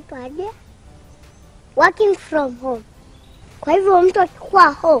panaitwa aje? Working from home. Kwa hivyo mtu akikuwa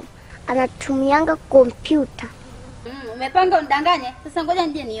home anatumianga kompyuta. Umepanga undanganye? Sasa ngoja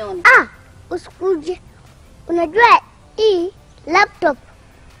nje nione. Usikuje. Unajua hii laptop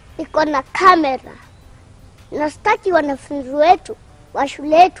iko na kamera. Na sitaki wanafunzi wetu wa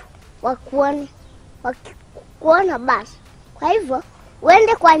shule yetu wakuona basi. Kwa hivyo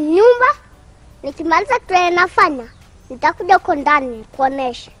uende kwa nyumba, nikimaliza tunafanya, nitakuja huko ndani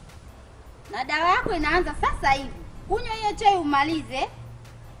kuonesha. Na dawa yako inaanza sasa hivi. Kunywa hiyo chai umalize.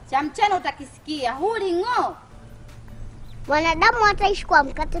 Cha mchana utakisikia. Huli ng'o. Mwanadamu hataishi kwa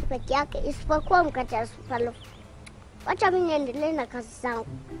mkate peke yake isipokuwa mkate wa supalofu. Wacha mimi niendelee na kazi zangu.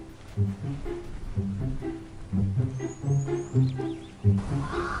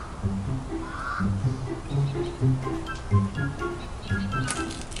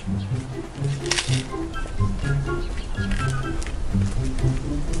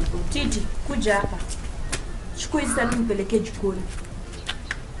 Titi, kuja hapa. Chukua hii sahani nipelekee jikoni.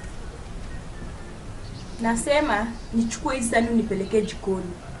 Nasema nichukue hii sahani nipelekee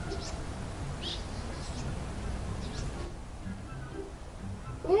jikoni.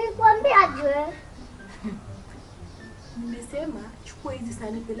 Nilikwambia aje? Nimesema chukua hizi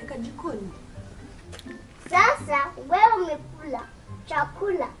sahani peleka jikoni. Sasa wewe umekula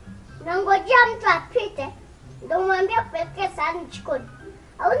chakula. Unangojea mtu apite ndio umwambie kupelekea sahani jikoni.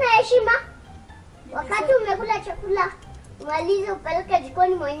 Hauna heshima? Wakati umekula chakula, umalize upeleke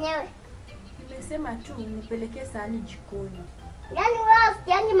jikoni mwenyewe. Nimesema tu nipelekee sahani jikoni. Yaani wewe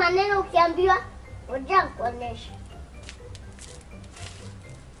usikiani maneno ukiambiwa, ngoja nikuoneshe.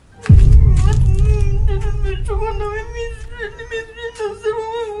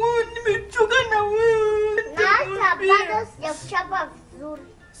 Nimechoka na wewe. Na hata bado sijakuchapa vizuri.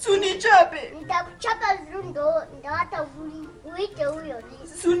 Sunichape. Nitakuchapa vizuri ndio hata uite huyo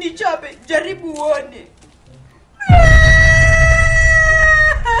Lisa. Sunichape, jaribu uone.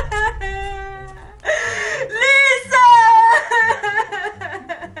 Lisa!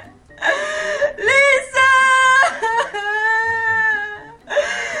 Lisa!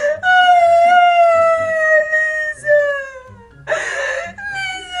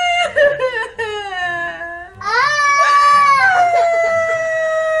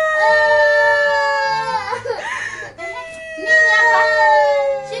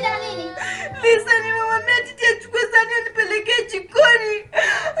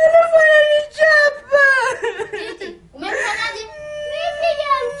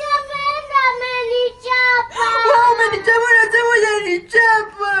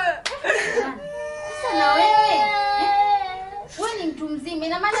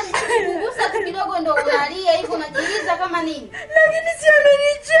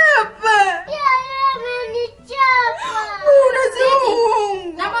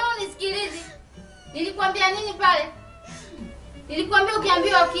 Nilikwambia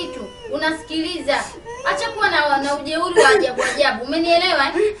ukiambiwa kitu unasikiliza. Acha kuwa na ujeuri wa ajabu ajabu.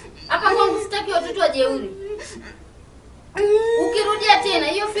 Umenielewa? Hapa kwangu sitaki watoto wajeuri. Ukirudia tena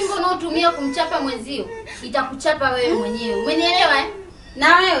hiyo fimbo unaotumia kumchapa mwenzio itakuchapa wewe mwenyewe. Umenielewa?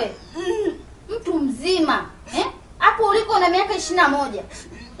 Na wewe mtu mzima, hapo uliko na miaka 21.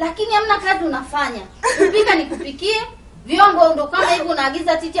 Lakini hamna kazi unafanya. Kupika nikupikie, vyombo ndo kama hivyo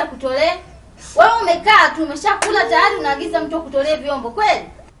unaagiza Titi akutolee. Wewe umekaa tu umeshakula tayari unaagiza mtu akutolee vyombo kweli?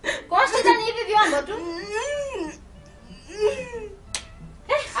 Kwa shida ni hivi vyombo tu.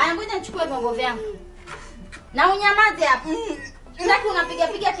 Haya ngoja nichukue vyombo vyangu. Na unyamaze hapo. Sitaki unapiga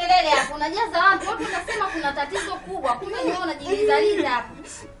kelele hapo. Unajaza watu unasema kuna tatizo kubwa. Kumbe ni wewe unajigizaliza hapo.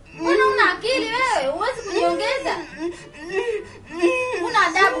 Mbona una akili wewe? Huwezi kujiongeza. Una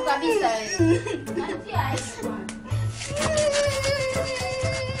adabu kabisa wewe. Natia aibu.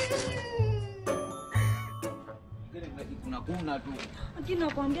 Kuna tu. Lakini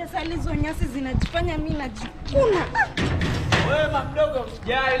nakwambia saa hizo nyasi zinajifanya mimi najikuna. Wewe mdogo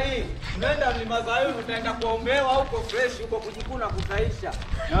msijali. Tunaenda mlima Zayuni utaenda kuombewa huko fresh huko kujikuna kutaisha.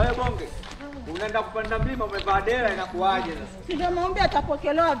 Na wewe bonge. Unaenda kupanda mlima umevaa dera inakuaje sasa? Singemwambia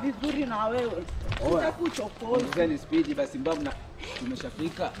atapokelewa vizuri na wewe. Sitakuchokoza. Ongezeni speed basi mbabu na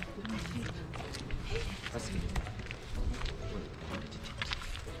tumeshafika. Basi.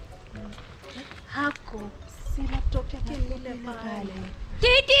 Hako sinatokea kile pale.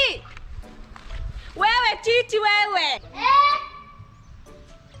 Titi! Wewe Titi wewe!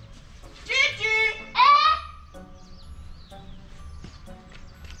 Titi!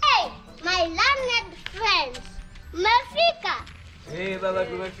 Hey, my learned friends. Mmefika? Baba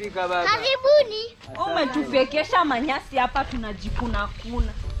tumefika baba. Karibuni. Umetufekesha manyasi hapa tunajikuna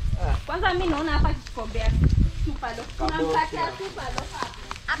kuna. Kwanza mimi naona hapa kikombea supalo. Tunampatia supalo hapa.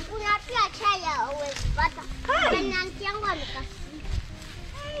 Hakuna pia chai ya uwezipata. Na anti yangu amekasirika.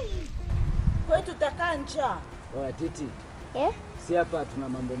 Kwa tutakaa njaa. Oya Titi. Si hapa tuna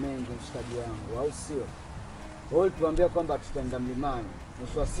mambo mengi mshikaji wangu, au sio? Wewe tuambia kwamba tutaenda mlimani.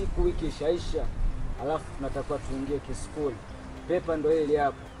 Mwisho wa siku wiki ishaisha. Alafu tunatakiwa tuingie kiskuli. Pepa ndo ile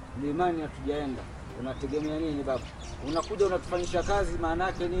hapo. Mlimani hatujaenda. Unategemea nini baba? Unakuja unatufanyisha kazi maana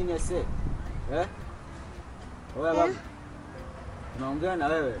yake nini ese? Oya baba. Tunaongea na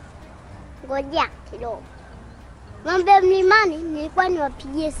wewe. Ngoja kidogo. Mambo ya mlimani nilikuwa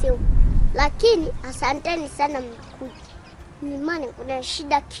niwapigie simu. Lakini asanteni sana mlikuja. Mlimani kuna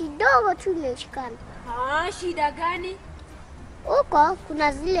shida kidogo tu imeshikana. Shida gani? Huko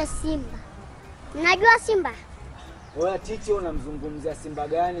kuna zile simba. Mnajua simba? Oya Titi unamzungumzia simba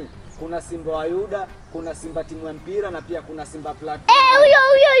gani? Kuna simba wa Yuda, kuna simba timu ya mpira na pia kuna simba plati.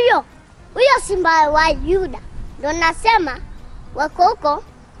 Huyo simba wa Yuda. Ndio nasema wako huko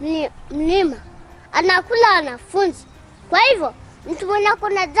mlima. Anakula wanafunzi. Kwa hivyo mtu mwenye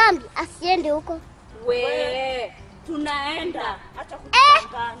kuna dhambi asiende huko. We, tunaenda. Acha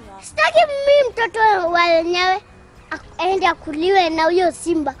kutanganya. Sitaki mimi mtoto wa wenyewe aende akuliwe na huyo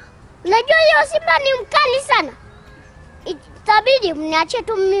simba. Unajua huyo simba ni mkali sana. Itabidi mniache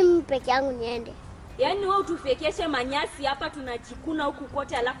tu mimi peke yangu niende. Yaani wewe utufekeshe manyasi hapa tunajikuna huku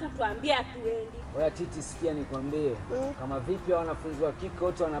kote alafu tuambie atuendi. Oya Titi sikia nikwambie. Kama vipi wanafunzi wa kike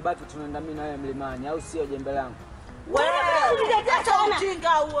wote wanabaki tunaenda mimi na wewe mlimani au sio jembe langu? Wewe uniletea ujinga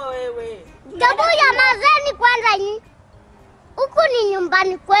huo wewe. Tabu ya mazeni kwanza nyi. Huku ni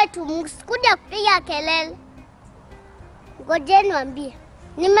nyumbani kwetu, msikuja kupiga kelele. Ngojeni niwaambie.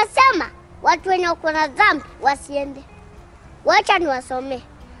 Nimesema watu wenye wako na dhambi wasiende. Wacha niwasomee.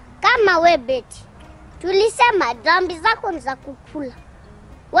 Kama we Beti, tulisema dhambi zako ni za kukula.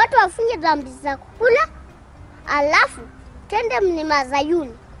 Watu wafunge dhambi za kukula, alafu tende mlima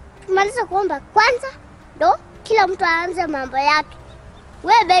Zayuni. Tumalize kuomba kwanza, ndo kila mtu aanze mambo yake.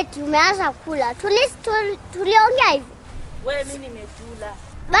 We Beti umeanza kula. Tuliongea hivi. We mimi nimetula.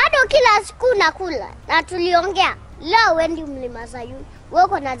 Bado kila siku nakula na tuliongea. Leo wendi mlima Zayuni. Wewe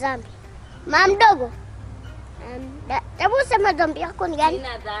uko na dhambi. Mama mdogo. Hebu sema dhambi yako ni gani?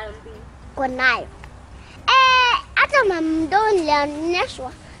 Sina dhambi. Uko nayo. Hata mama mdogo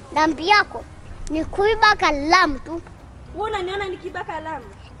nilionyeshwa dhambi yako ni kuiba kalamu tu. Wewe unaniona nikiba kalamu?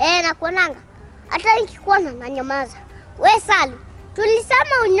 Nakuonanga. Hata nikikuona na nyamaza. We Sali,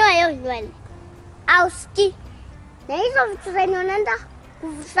 tulisema unyoe hiyo nywele. Au ski. Na hizo vitu zenye unaenda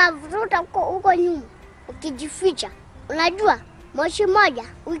kuvuta huko nyuma. Ukijificha. Unajua, moshi moja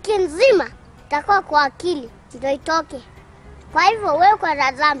wiki nzima itakuwa kwa akili ndio itoke. Kwa hivyo wewe kwa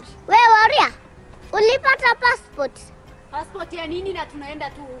dhambi. Wewe waria, ulipata passport. Passport ya nini na tunaenda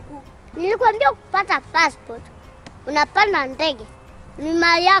tu huku? Nilikwambia kupata passport. Unapanda ndege. Ni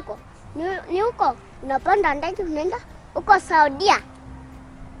mali yako. Ni huko. Unapanda ndege unaenda huko Saudia.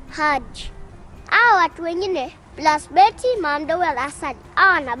 Haji. Hao watu wengine plus Betty, Mamdogo na Asad.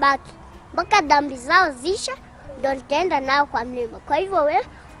 Hao wanabaki. Mpaka dhambi zao zisha ndio nitaenda nao kwa mlima. Kwa hivyo wewe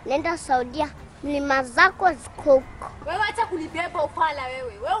nenda Saudia. Mlima zako ziko huko. Wewe acha kunibeba ufala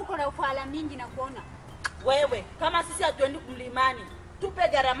wewe. Wewe uko na ufala mingi na kuona. Wewe kama sisi hatuendi mlimani, tupe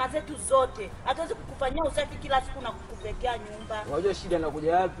gharama zetu zote. Hatuwezi kukufanyia usafi kila siku na kukupekea nyumba. Unajua shida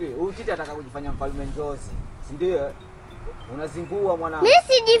inakuja wapi? Huyu Titi ataka kujifanya mfalme njozi. Si ndio? Unazingua mwanangu. Mimi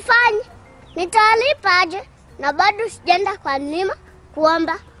sijifanyi. Nitalipa aje? Na bado sijaenda kwa mlima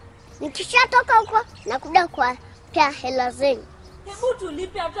kuomba. Nikishatoka huko na kuja kwa pia hela zenu. Hebu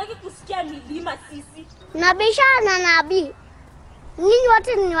tulipe, hataki kusikia milima sisi. Nabishana na nabii. Ninyi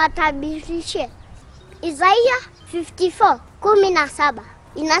wote niwatabirishe. Isaia 54:17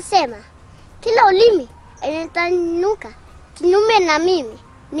 inasema, kila ulimi inatanuka kinyume na mimi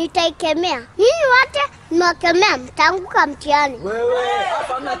nitaikemea. Ninyi wote mwakemea mtaanguka mtihani. Wewe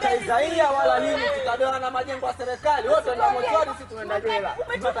hapa mna cha Isaia wala nini, tutabewa na majengo ya serikali. Wote ndio mochoni, sisi tunaenda jela.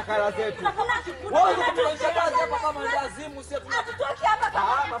 Tunataka kala zetu. Wewe unataka kazi hapa kama ndazimu, sisi tunatoka hapa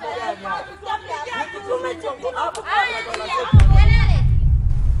kama mambo gani hapa? Kelele.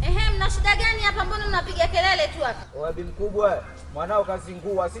 Mna shida gani hapa? Mbona mnapiga kelele tu hapa? Wabi mkubwa, mwanao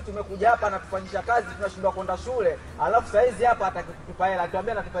kazingua. Sisi tumekuja hapa na tufanyisha kazi, tunashindwa kwenda shule. Alafu saizi hapa hataki kutupa hela.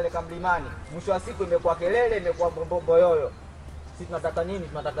 Tuambia natupeleka mlimani. Mwisho wa siku imekuwa kelele, imekuwa bombo yoyo. Sisi tunataka nini?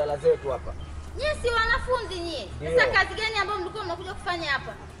 Tunataka hela zetu hapa. Nyie si wanafunzi nyie. Sasa kazi gani ambayo mlikuwa mnakuja kufanya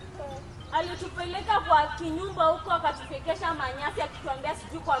hapa? Alitupeleka kwa kinyumba huko akatupekesha manyasi akituambia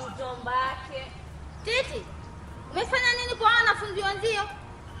sijui kwa mjomba wake. Titi, umefanya nini kwa wanafunzi wenzio?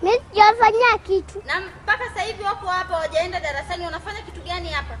 Mimi sijafanya kitu. Na mpaka sasa hivi wako hapa wajaenda darasani, wanafanya kitu gani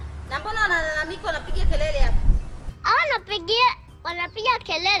hapa? Na mbona wanalalamika wanapiga kelele hapa? Wanapiga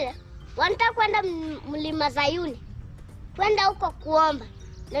kelele. Wanataka kwenda mlima Zayuni. Kwenda huko kuomba.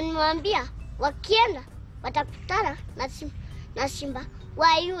 Na nimwambia wakienda watakutana na simba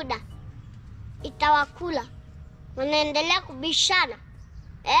wa Yuda. Itawakula. Wanaendelea kubishana.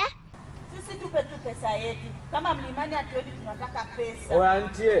 Sisi tupe tu pesa yetu. Kama mlimani hatuendi tunataka pesa. Oya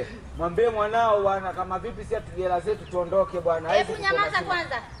antie, mwambie mwanao bwana kama vipi sisi tugela zetu tuondoke bwana. Hebu nyamaza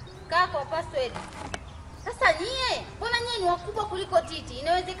kwanza. Kaa kwa password. Sasa nyie, mbona nyie ni wakubwa kuliko Titi?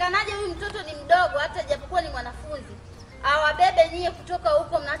 Inawezekanaje huyu mtoto ni mdogo hata japokuwa ni mwanafunzi? Awabebe nyie kutoka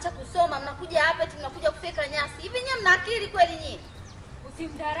huko, mnaacha kusoma, mnakuja hapa eti mnakuja kufeka nyasi. Hivi nyie mna akili kweli nyie?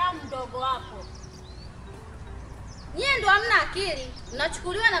 Usimdharau mdogo wako. Nyie ndo hamna akili.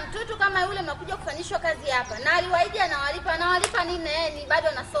 Mnachukuliwa na mtoto kama yule, mnakuja kufanyishwa kazi hapa. Na aliwaahidi anawalipa nini na yeye ni bado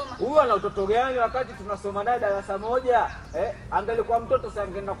anasoma. Huyu ana utoto gani wakati tunasoma naye darasa moja? Angelikuwa mtoto sasa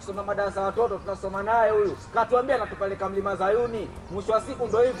angeenda kusoma madarasa watoto, tunasoma naye huyu. Katuambia anatupeleka mlima Zayuni. Mwisho wa siku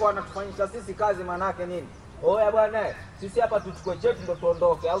ndio hivyo anatufanyisha sisi kazi, manake nini? Oya bwana, sisi hapa tuchukue chetu ndo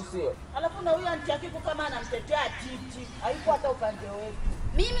tuondoke, au sio? Alafu na huyu anti yake kama anamtetea Titi, haipo hata upande wetu.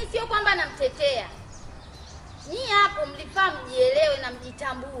 Mimi sio kwamba namtetea. Nyie hapo mlifaa mjielewe na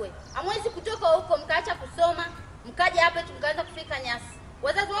mjitambue. Hamwezi kutoka huko mkaacha kusoma, mkaja hapa tu mkaanza kufika nyasi.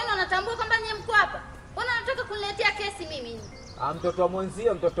 Wazazi wenu wanatambua kwamba nyie mko hapa. Mbona unataka kuniletea kesi mimi? Mtoto wa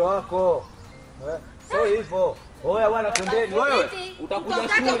mwenzio, mtoto wako. Sio hivyo. Oya bwana twendeni. Wewe utakuja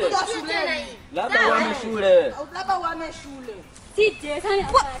shule. Labda uame shule. Labda uame shule. Titi, sana.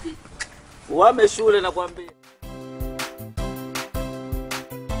 Uame shule nakwambia.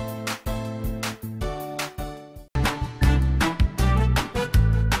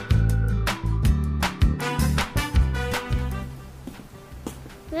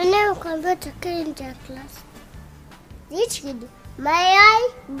 Nene ukwambia utakiri nje ya class. Which kid? May I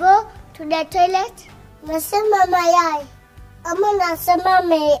go to the toilet? Nasema mayai. Ama nasema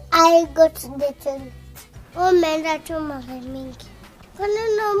may I go to the toilet? Umeenda tu mara mingi. Kwani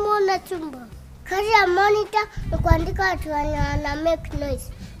unamuona tumbo? Kazi ya monitor ni kuandika watu wana make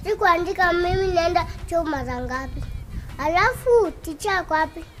noise. Si kuandika mimi naenda choo mara ngapi. Alafu teacher ako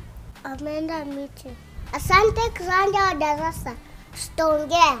wapi? Ameenda meeting. Asante kiranja wa darasa.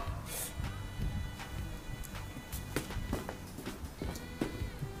 Tutaongea.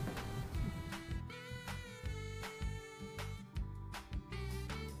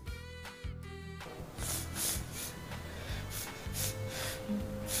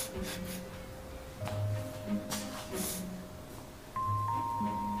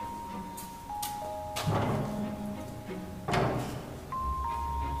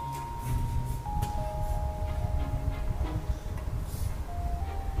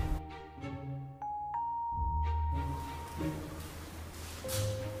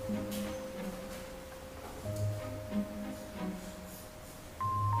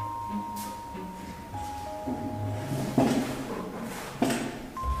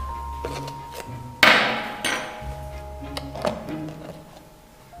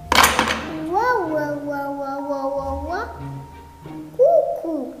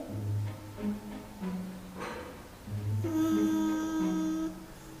 Kuku.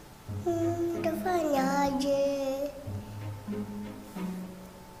 Tafanyaje?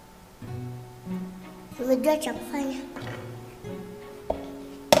 Nimejua cha kufanya.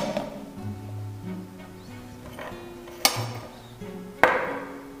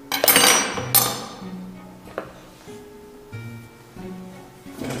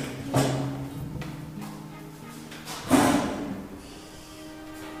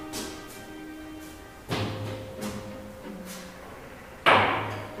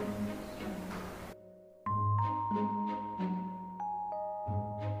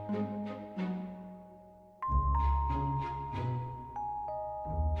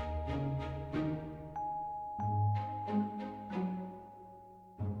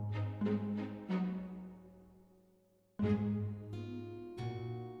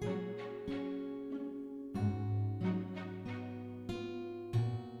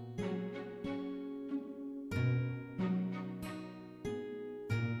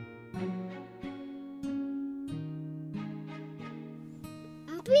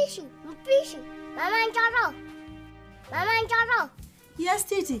 Mpishi. Mama Njoro. Yes,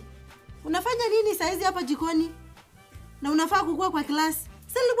 Titi. Unafanya nini saizi hapa jikoni? Na unafaa kukua kwa klasi.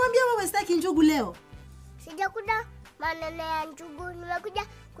 Sasa nilikwambia wewe sitaki njugu leo. Sijakuja maneno ya njugu. Nimekuja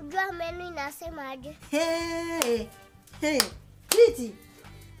kujua menu inasema aje. Hey. Titi.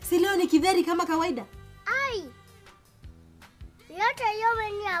 Si leo ni kidheri kama kawaida? Ai. Yote hiyo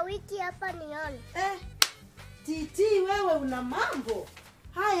menu ya wiki hapa nione. Titi, wewe una mambo.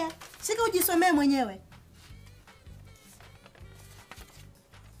 Haya, shika ujisomee mwenyewe.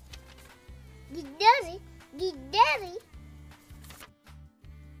 Gideri.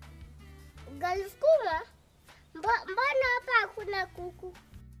 Galskuma. Mbona hapa hakuna kuku?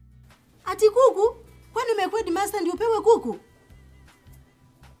 Ati kuku? Kwani umekuwa headmaster ndio upewe kuku?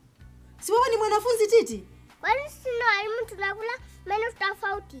 Si wewe ni mwanafunzi Titi? Kwani sisi walimu tunakula menu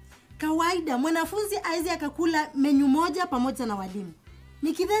tofauti? Kawaida mwanafunzi haizi akakula menyu moja pamoja na walimu.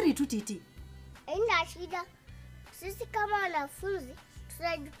 Ni kidheri tu Titi. Haina shida. Sisi kama wanafunzi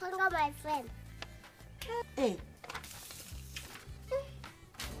tunajipanga my friend.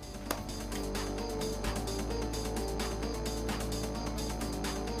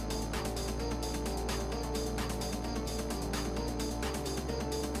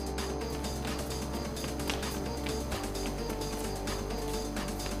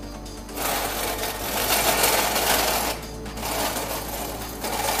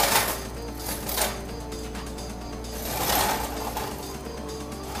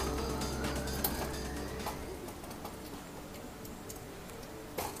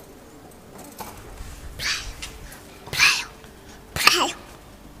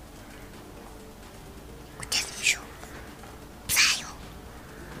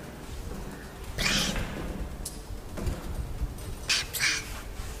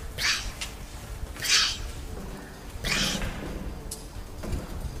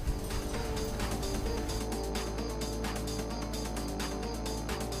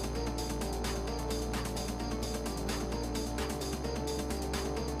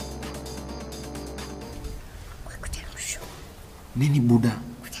 Nini buda?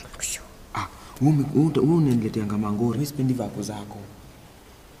 Wewe unaniletea mangori, mimi sipendi vako zako.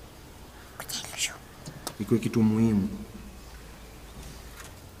 Iko kitu muhimu.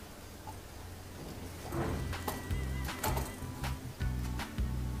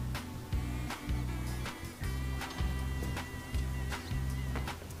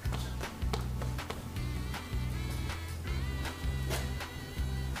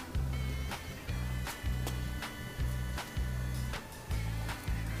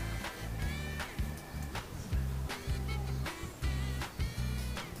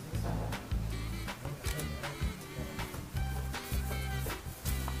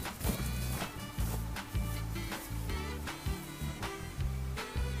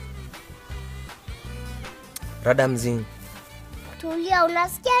 Rada mzini. Tulia,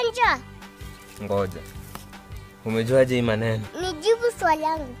 unasikia njaa? Ngoja. Umejuaje hii maneno? Nijibu swali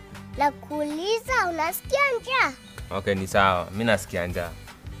langu. Na kuuliza unasikia njaa? Okay, ni sawa. Mimi nasikia njaa.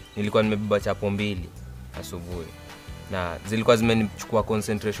 Nilikuwa nimebeba chapo 2 asubuhi. Na zilikuwa zimenichukua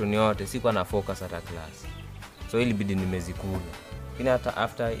concentration yote, sikuwa na focus hata class. So ilibidi nimezikula. Lakini hata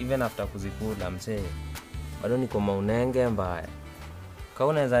after kuzikula msee, bado niko maunenge mbaya.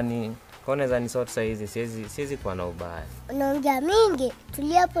 Kaunaweza ni sort size, siwezi kuwa na ubaya. Unaongea mingi,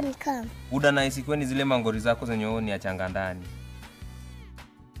 tulia hapo ni kama. Uda na isikweni zile mangori zako zenye wewe ni achanga ndani.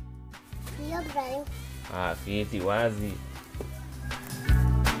 Tulia Brian. Fiti wazi.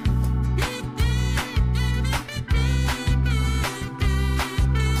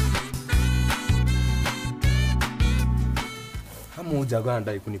 Kama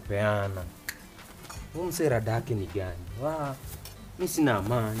hujaganda ikunipeana. Huyu msera dake ni gani? Mimi sina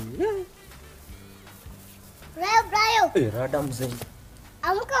amani. Brian. Rada mzee.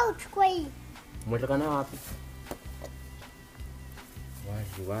 Amka uchukue hii. Mweleka na wapi?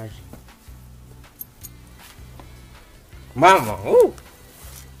 Wazi. Mama,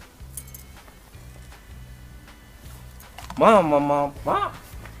 Mama.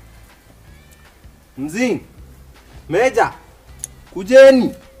 Mzee. Meja.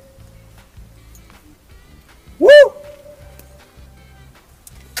 Kujeni.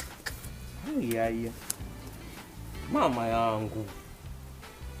 Iya. Mama yangu.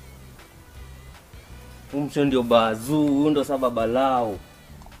 Umse ndio bazuu, ndo sababa lao.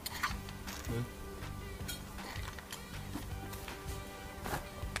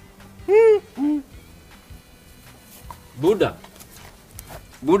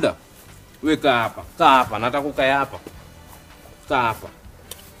 Buda. Weka hapa. Kaa hapa, nataka ukae hapa. Kaa hapa.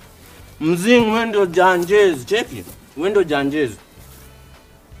 Mzingu wewe ndio janjezi, cheki. Wewe ndio janjezi.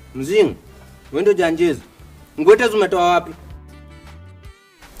 Mzingi, wewe ndio janjezi. Ngwete zumetoa wapi?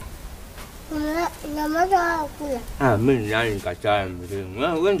 Na maza kula. Mimi nani nikachaya mzingi.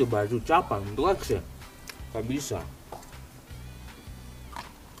 Wewe ndio bado chapa ndokse. Kabisa.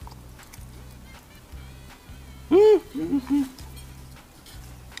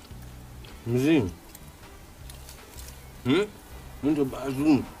 Mzingi. Ndio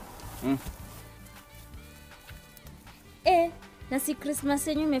bado. Na si Christmas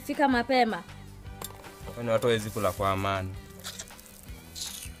yenyu imefika mapema. Kwani watu hawezi kula kwa amani?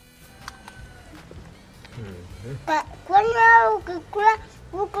 Kwani ukikula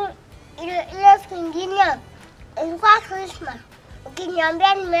huko ile siku ingine ilikuwa Christmas.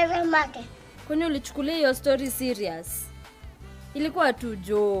 Ukiniambia nimeze mate. Kwani ulichukulia hiyo story serious? Ilikuwa tu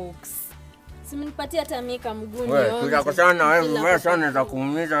jokes. Simnipatia tamika mguni. Wewe tutakosana na wewe sana za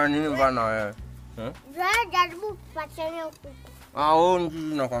kuumiza nini bana wewe? Jaribu kupatana kuku. Onji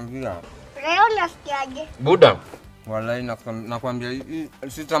nakwambia. Leo nasikiaje? Buda. Wallahi nakwambia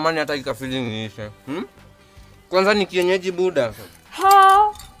sitamani hata ika feeling ishe. Kwanza ni kienyeji Buda.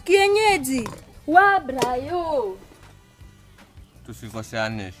 Kienyeji. Brayo.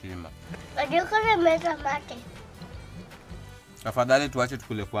 Tusikosane heshima. Ndio meza mate. Tafadhali tuache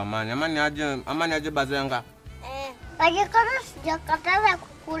tukule kwa amani. Amani aje bazenga. Wajikana sijakataza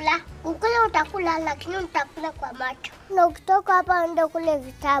kukula. Kukula utakula lakini utakula kwa macho. Na ukitoka hapa enda kule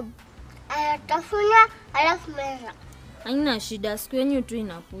vitabu. Tafuna alafu meza. Haina shida, siku yenyu tu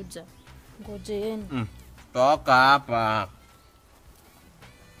inakuja. Ngojeeni. Toka hapa.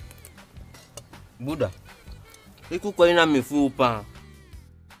 Buda. Hiku kwa ina mifupa.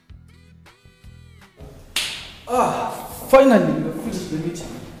 Finally we finished the meeting.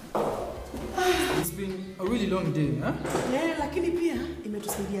 It's been a really long day, huh? Yeah, lakini pia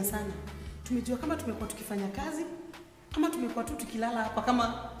imetusaidia sana. Tumejua kama tumekuwa tukifanya kazi ama tumekuwa tu tukilala hapa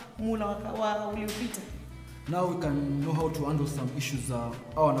kama mula wa uliopita. Now we can know how to handle some issues our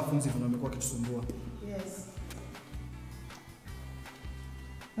wanafunzi wamekuwa kitusumbua. Yes.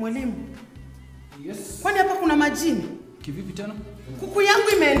 Mwalimu. Yes. Kwani hapa kuna majini? Kivipi tena? Kuku yangu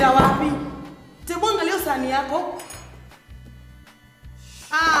imeenda wapi? Tebu angalia sahani yako.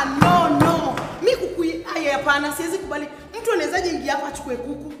 No. Mimi kuku hapana, siwezi kubali. Mtu anawezaje ingia hapa achukue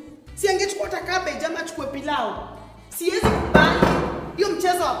kuku? Si angechukua hata cabbage ama achukue pilau. Siwezi kubali. Hiyo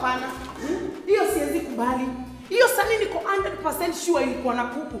mchezo hapana. Hiyo siwezi kubali. Hiyo sahani niko 100% sure ilikuwa na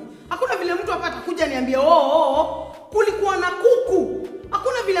kuku. Hakuna vile mtu hapa atakuja niambie kulikuwa na kuku.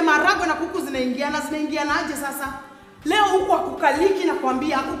 Hakuna vile maharagwe na kuku zinaingiana aje sasa? Leo huko akukaliki na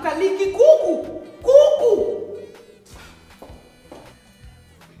kuambia akukaliki kuku.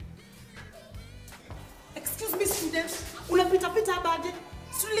 Excuse me students, unapita hapa aje?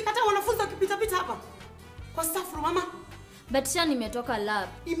 Tulikata wanafunzi wakipita hapa. Kwa staff room mama. Batisha nimetoka lab.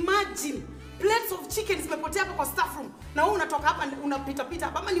 Imagine plates of chicken zimepotea hapa kwa staff room. Na wewe unatoka hapa unapita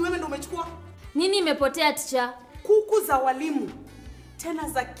hapa. Ama ni wewe ndio umechukua? Nini imepotea teacher? Kuku za walimu. Tena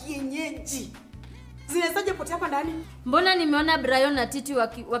za kienyeji. Zinawezaje potea hapa ndani? Mbona nimeona Brian na Titi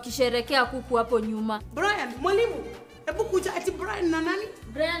wakisherekea kuku hapo nyuma? Brian, mwalimu, hebu kuja. Ati Brian na nani?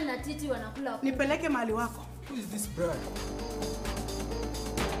 Brian na Titi wanakula kuku. Nipeleke mahali wako. Who is this Brian?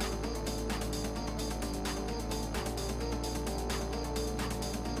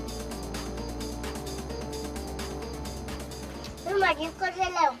 Mama jikoze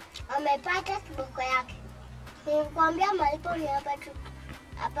leo. Amepata kiboko yake. Nilikwambia malipo ni hapa tu.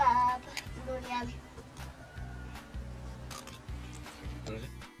 Hapa duniani.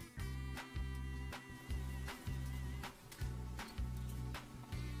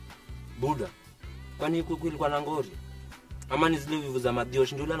 Buda. Kwani kuku ilikuwa na ngori? Ama ni zile vivu za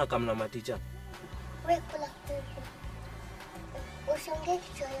madioshi ndio na kama na maticha? Wewe kula kuku. Usiongee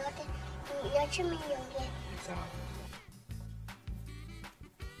kitu yote. Niache mimi niongee. Sawa.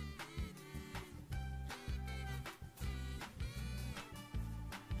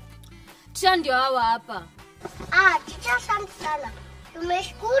 Teacher ndio hawa hapa. Teacher asante sana.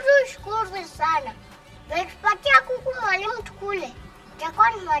 Tumeshukuru sana. Tumetupatia kuku mwalimu tukule. Itakuwa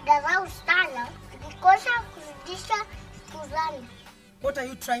ni madharau sana. Tukikosa kurudisha kuzani. What are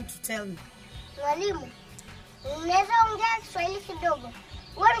you trying to tell me? Mwalimu, unaweza ongea Kiswahili kidogo?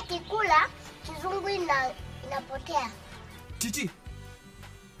 Wewe ukikula kizungu inapotea. Titi,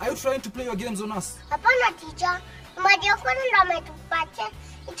 are you trying to play your games on us? Hapana teacher. Madiokoni ndo ametupatia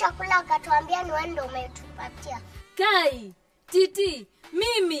chakula akatuambia ni wewe ndo umetupatia. Kai, Titi,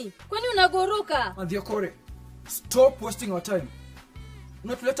 mimi, kwani unagoroka? Madiokore, stop wasting our time.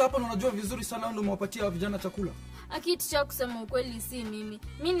 Unatuleta hapa na unajua vizuri sana ndio umewapatia vijana chakula. Akiticha kusema ukweli si mimi.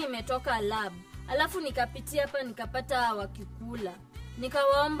 Mimi nimetoka lab. Alafu nikapitia hapa nikapata wakikula.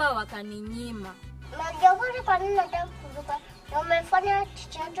 nikawaomba wakaninyima. Majogoro kwa nini nataka kuruka? Na umefanya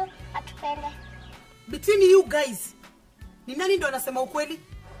chichato atupende. Between you guys, ni nani ndo anasema ukweli?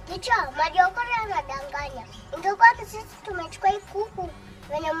 Ticha, majogoro yanadanganya. Ingekuwa sisi tumechukua hii kuku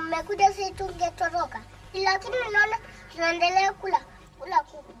wenye mmekuja sisi tungetoroka. Lakini naona tunaendelea kula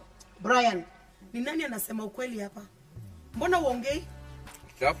kuku. Brian, ni nani anasema ukweli hapa? Mbona uongei?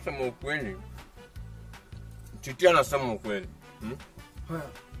 Sasa ukweli. Titi anasema ukweli. Haya.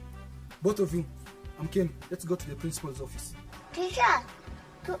 Both of you, amkeni. Let's go to the principal's office. Ticha,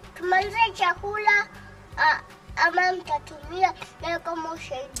 tumalize chakula ama mtatumia na kama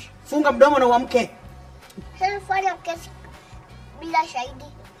ushahidi. Funga mdomo na uamke. Sasa fanya kesi bila shahidi.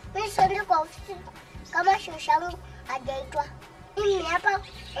 Mimi siende kwa ofisi kama shoshangu hajaitwa. Mimi hapa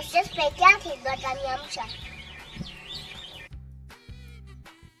ofisi peke yake ndo ataniamsha.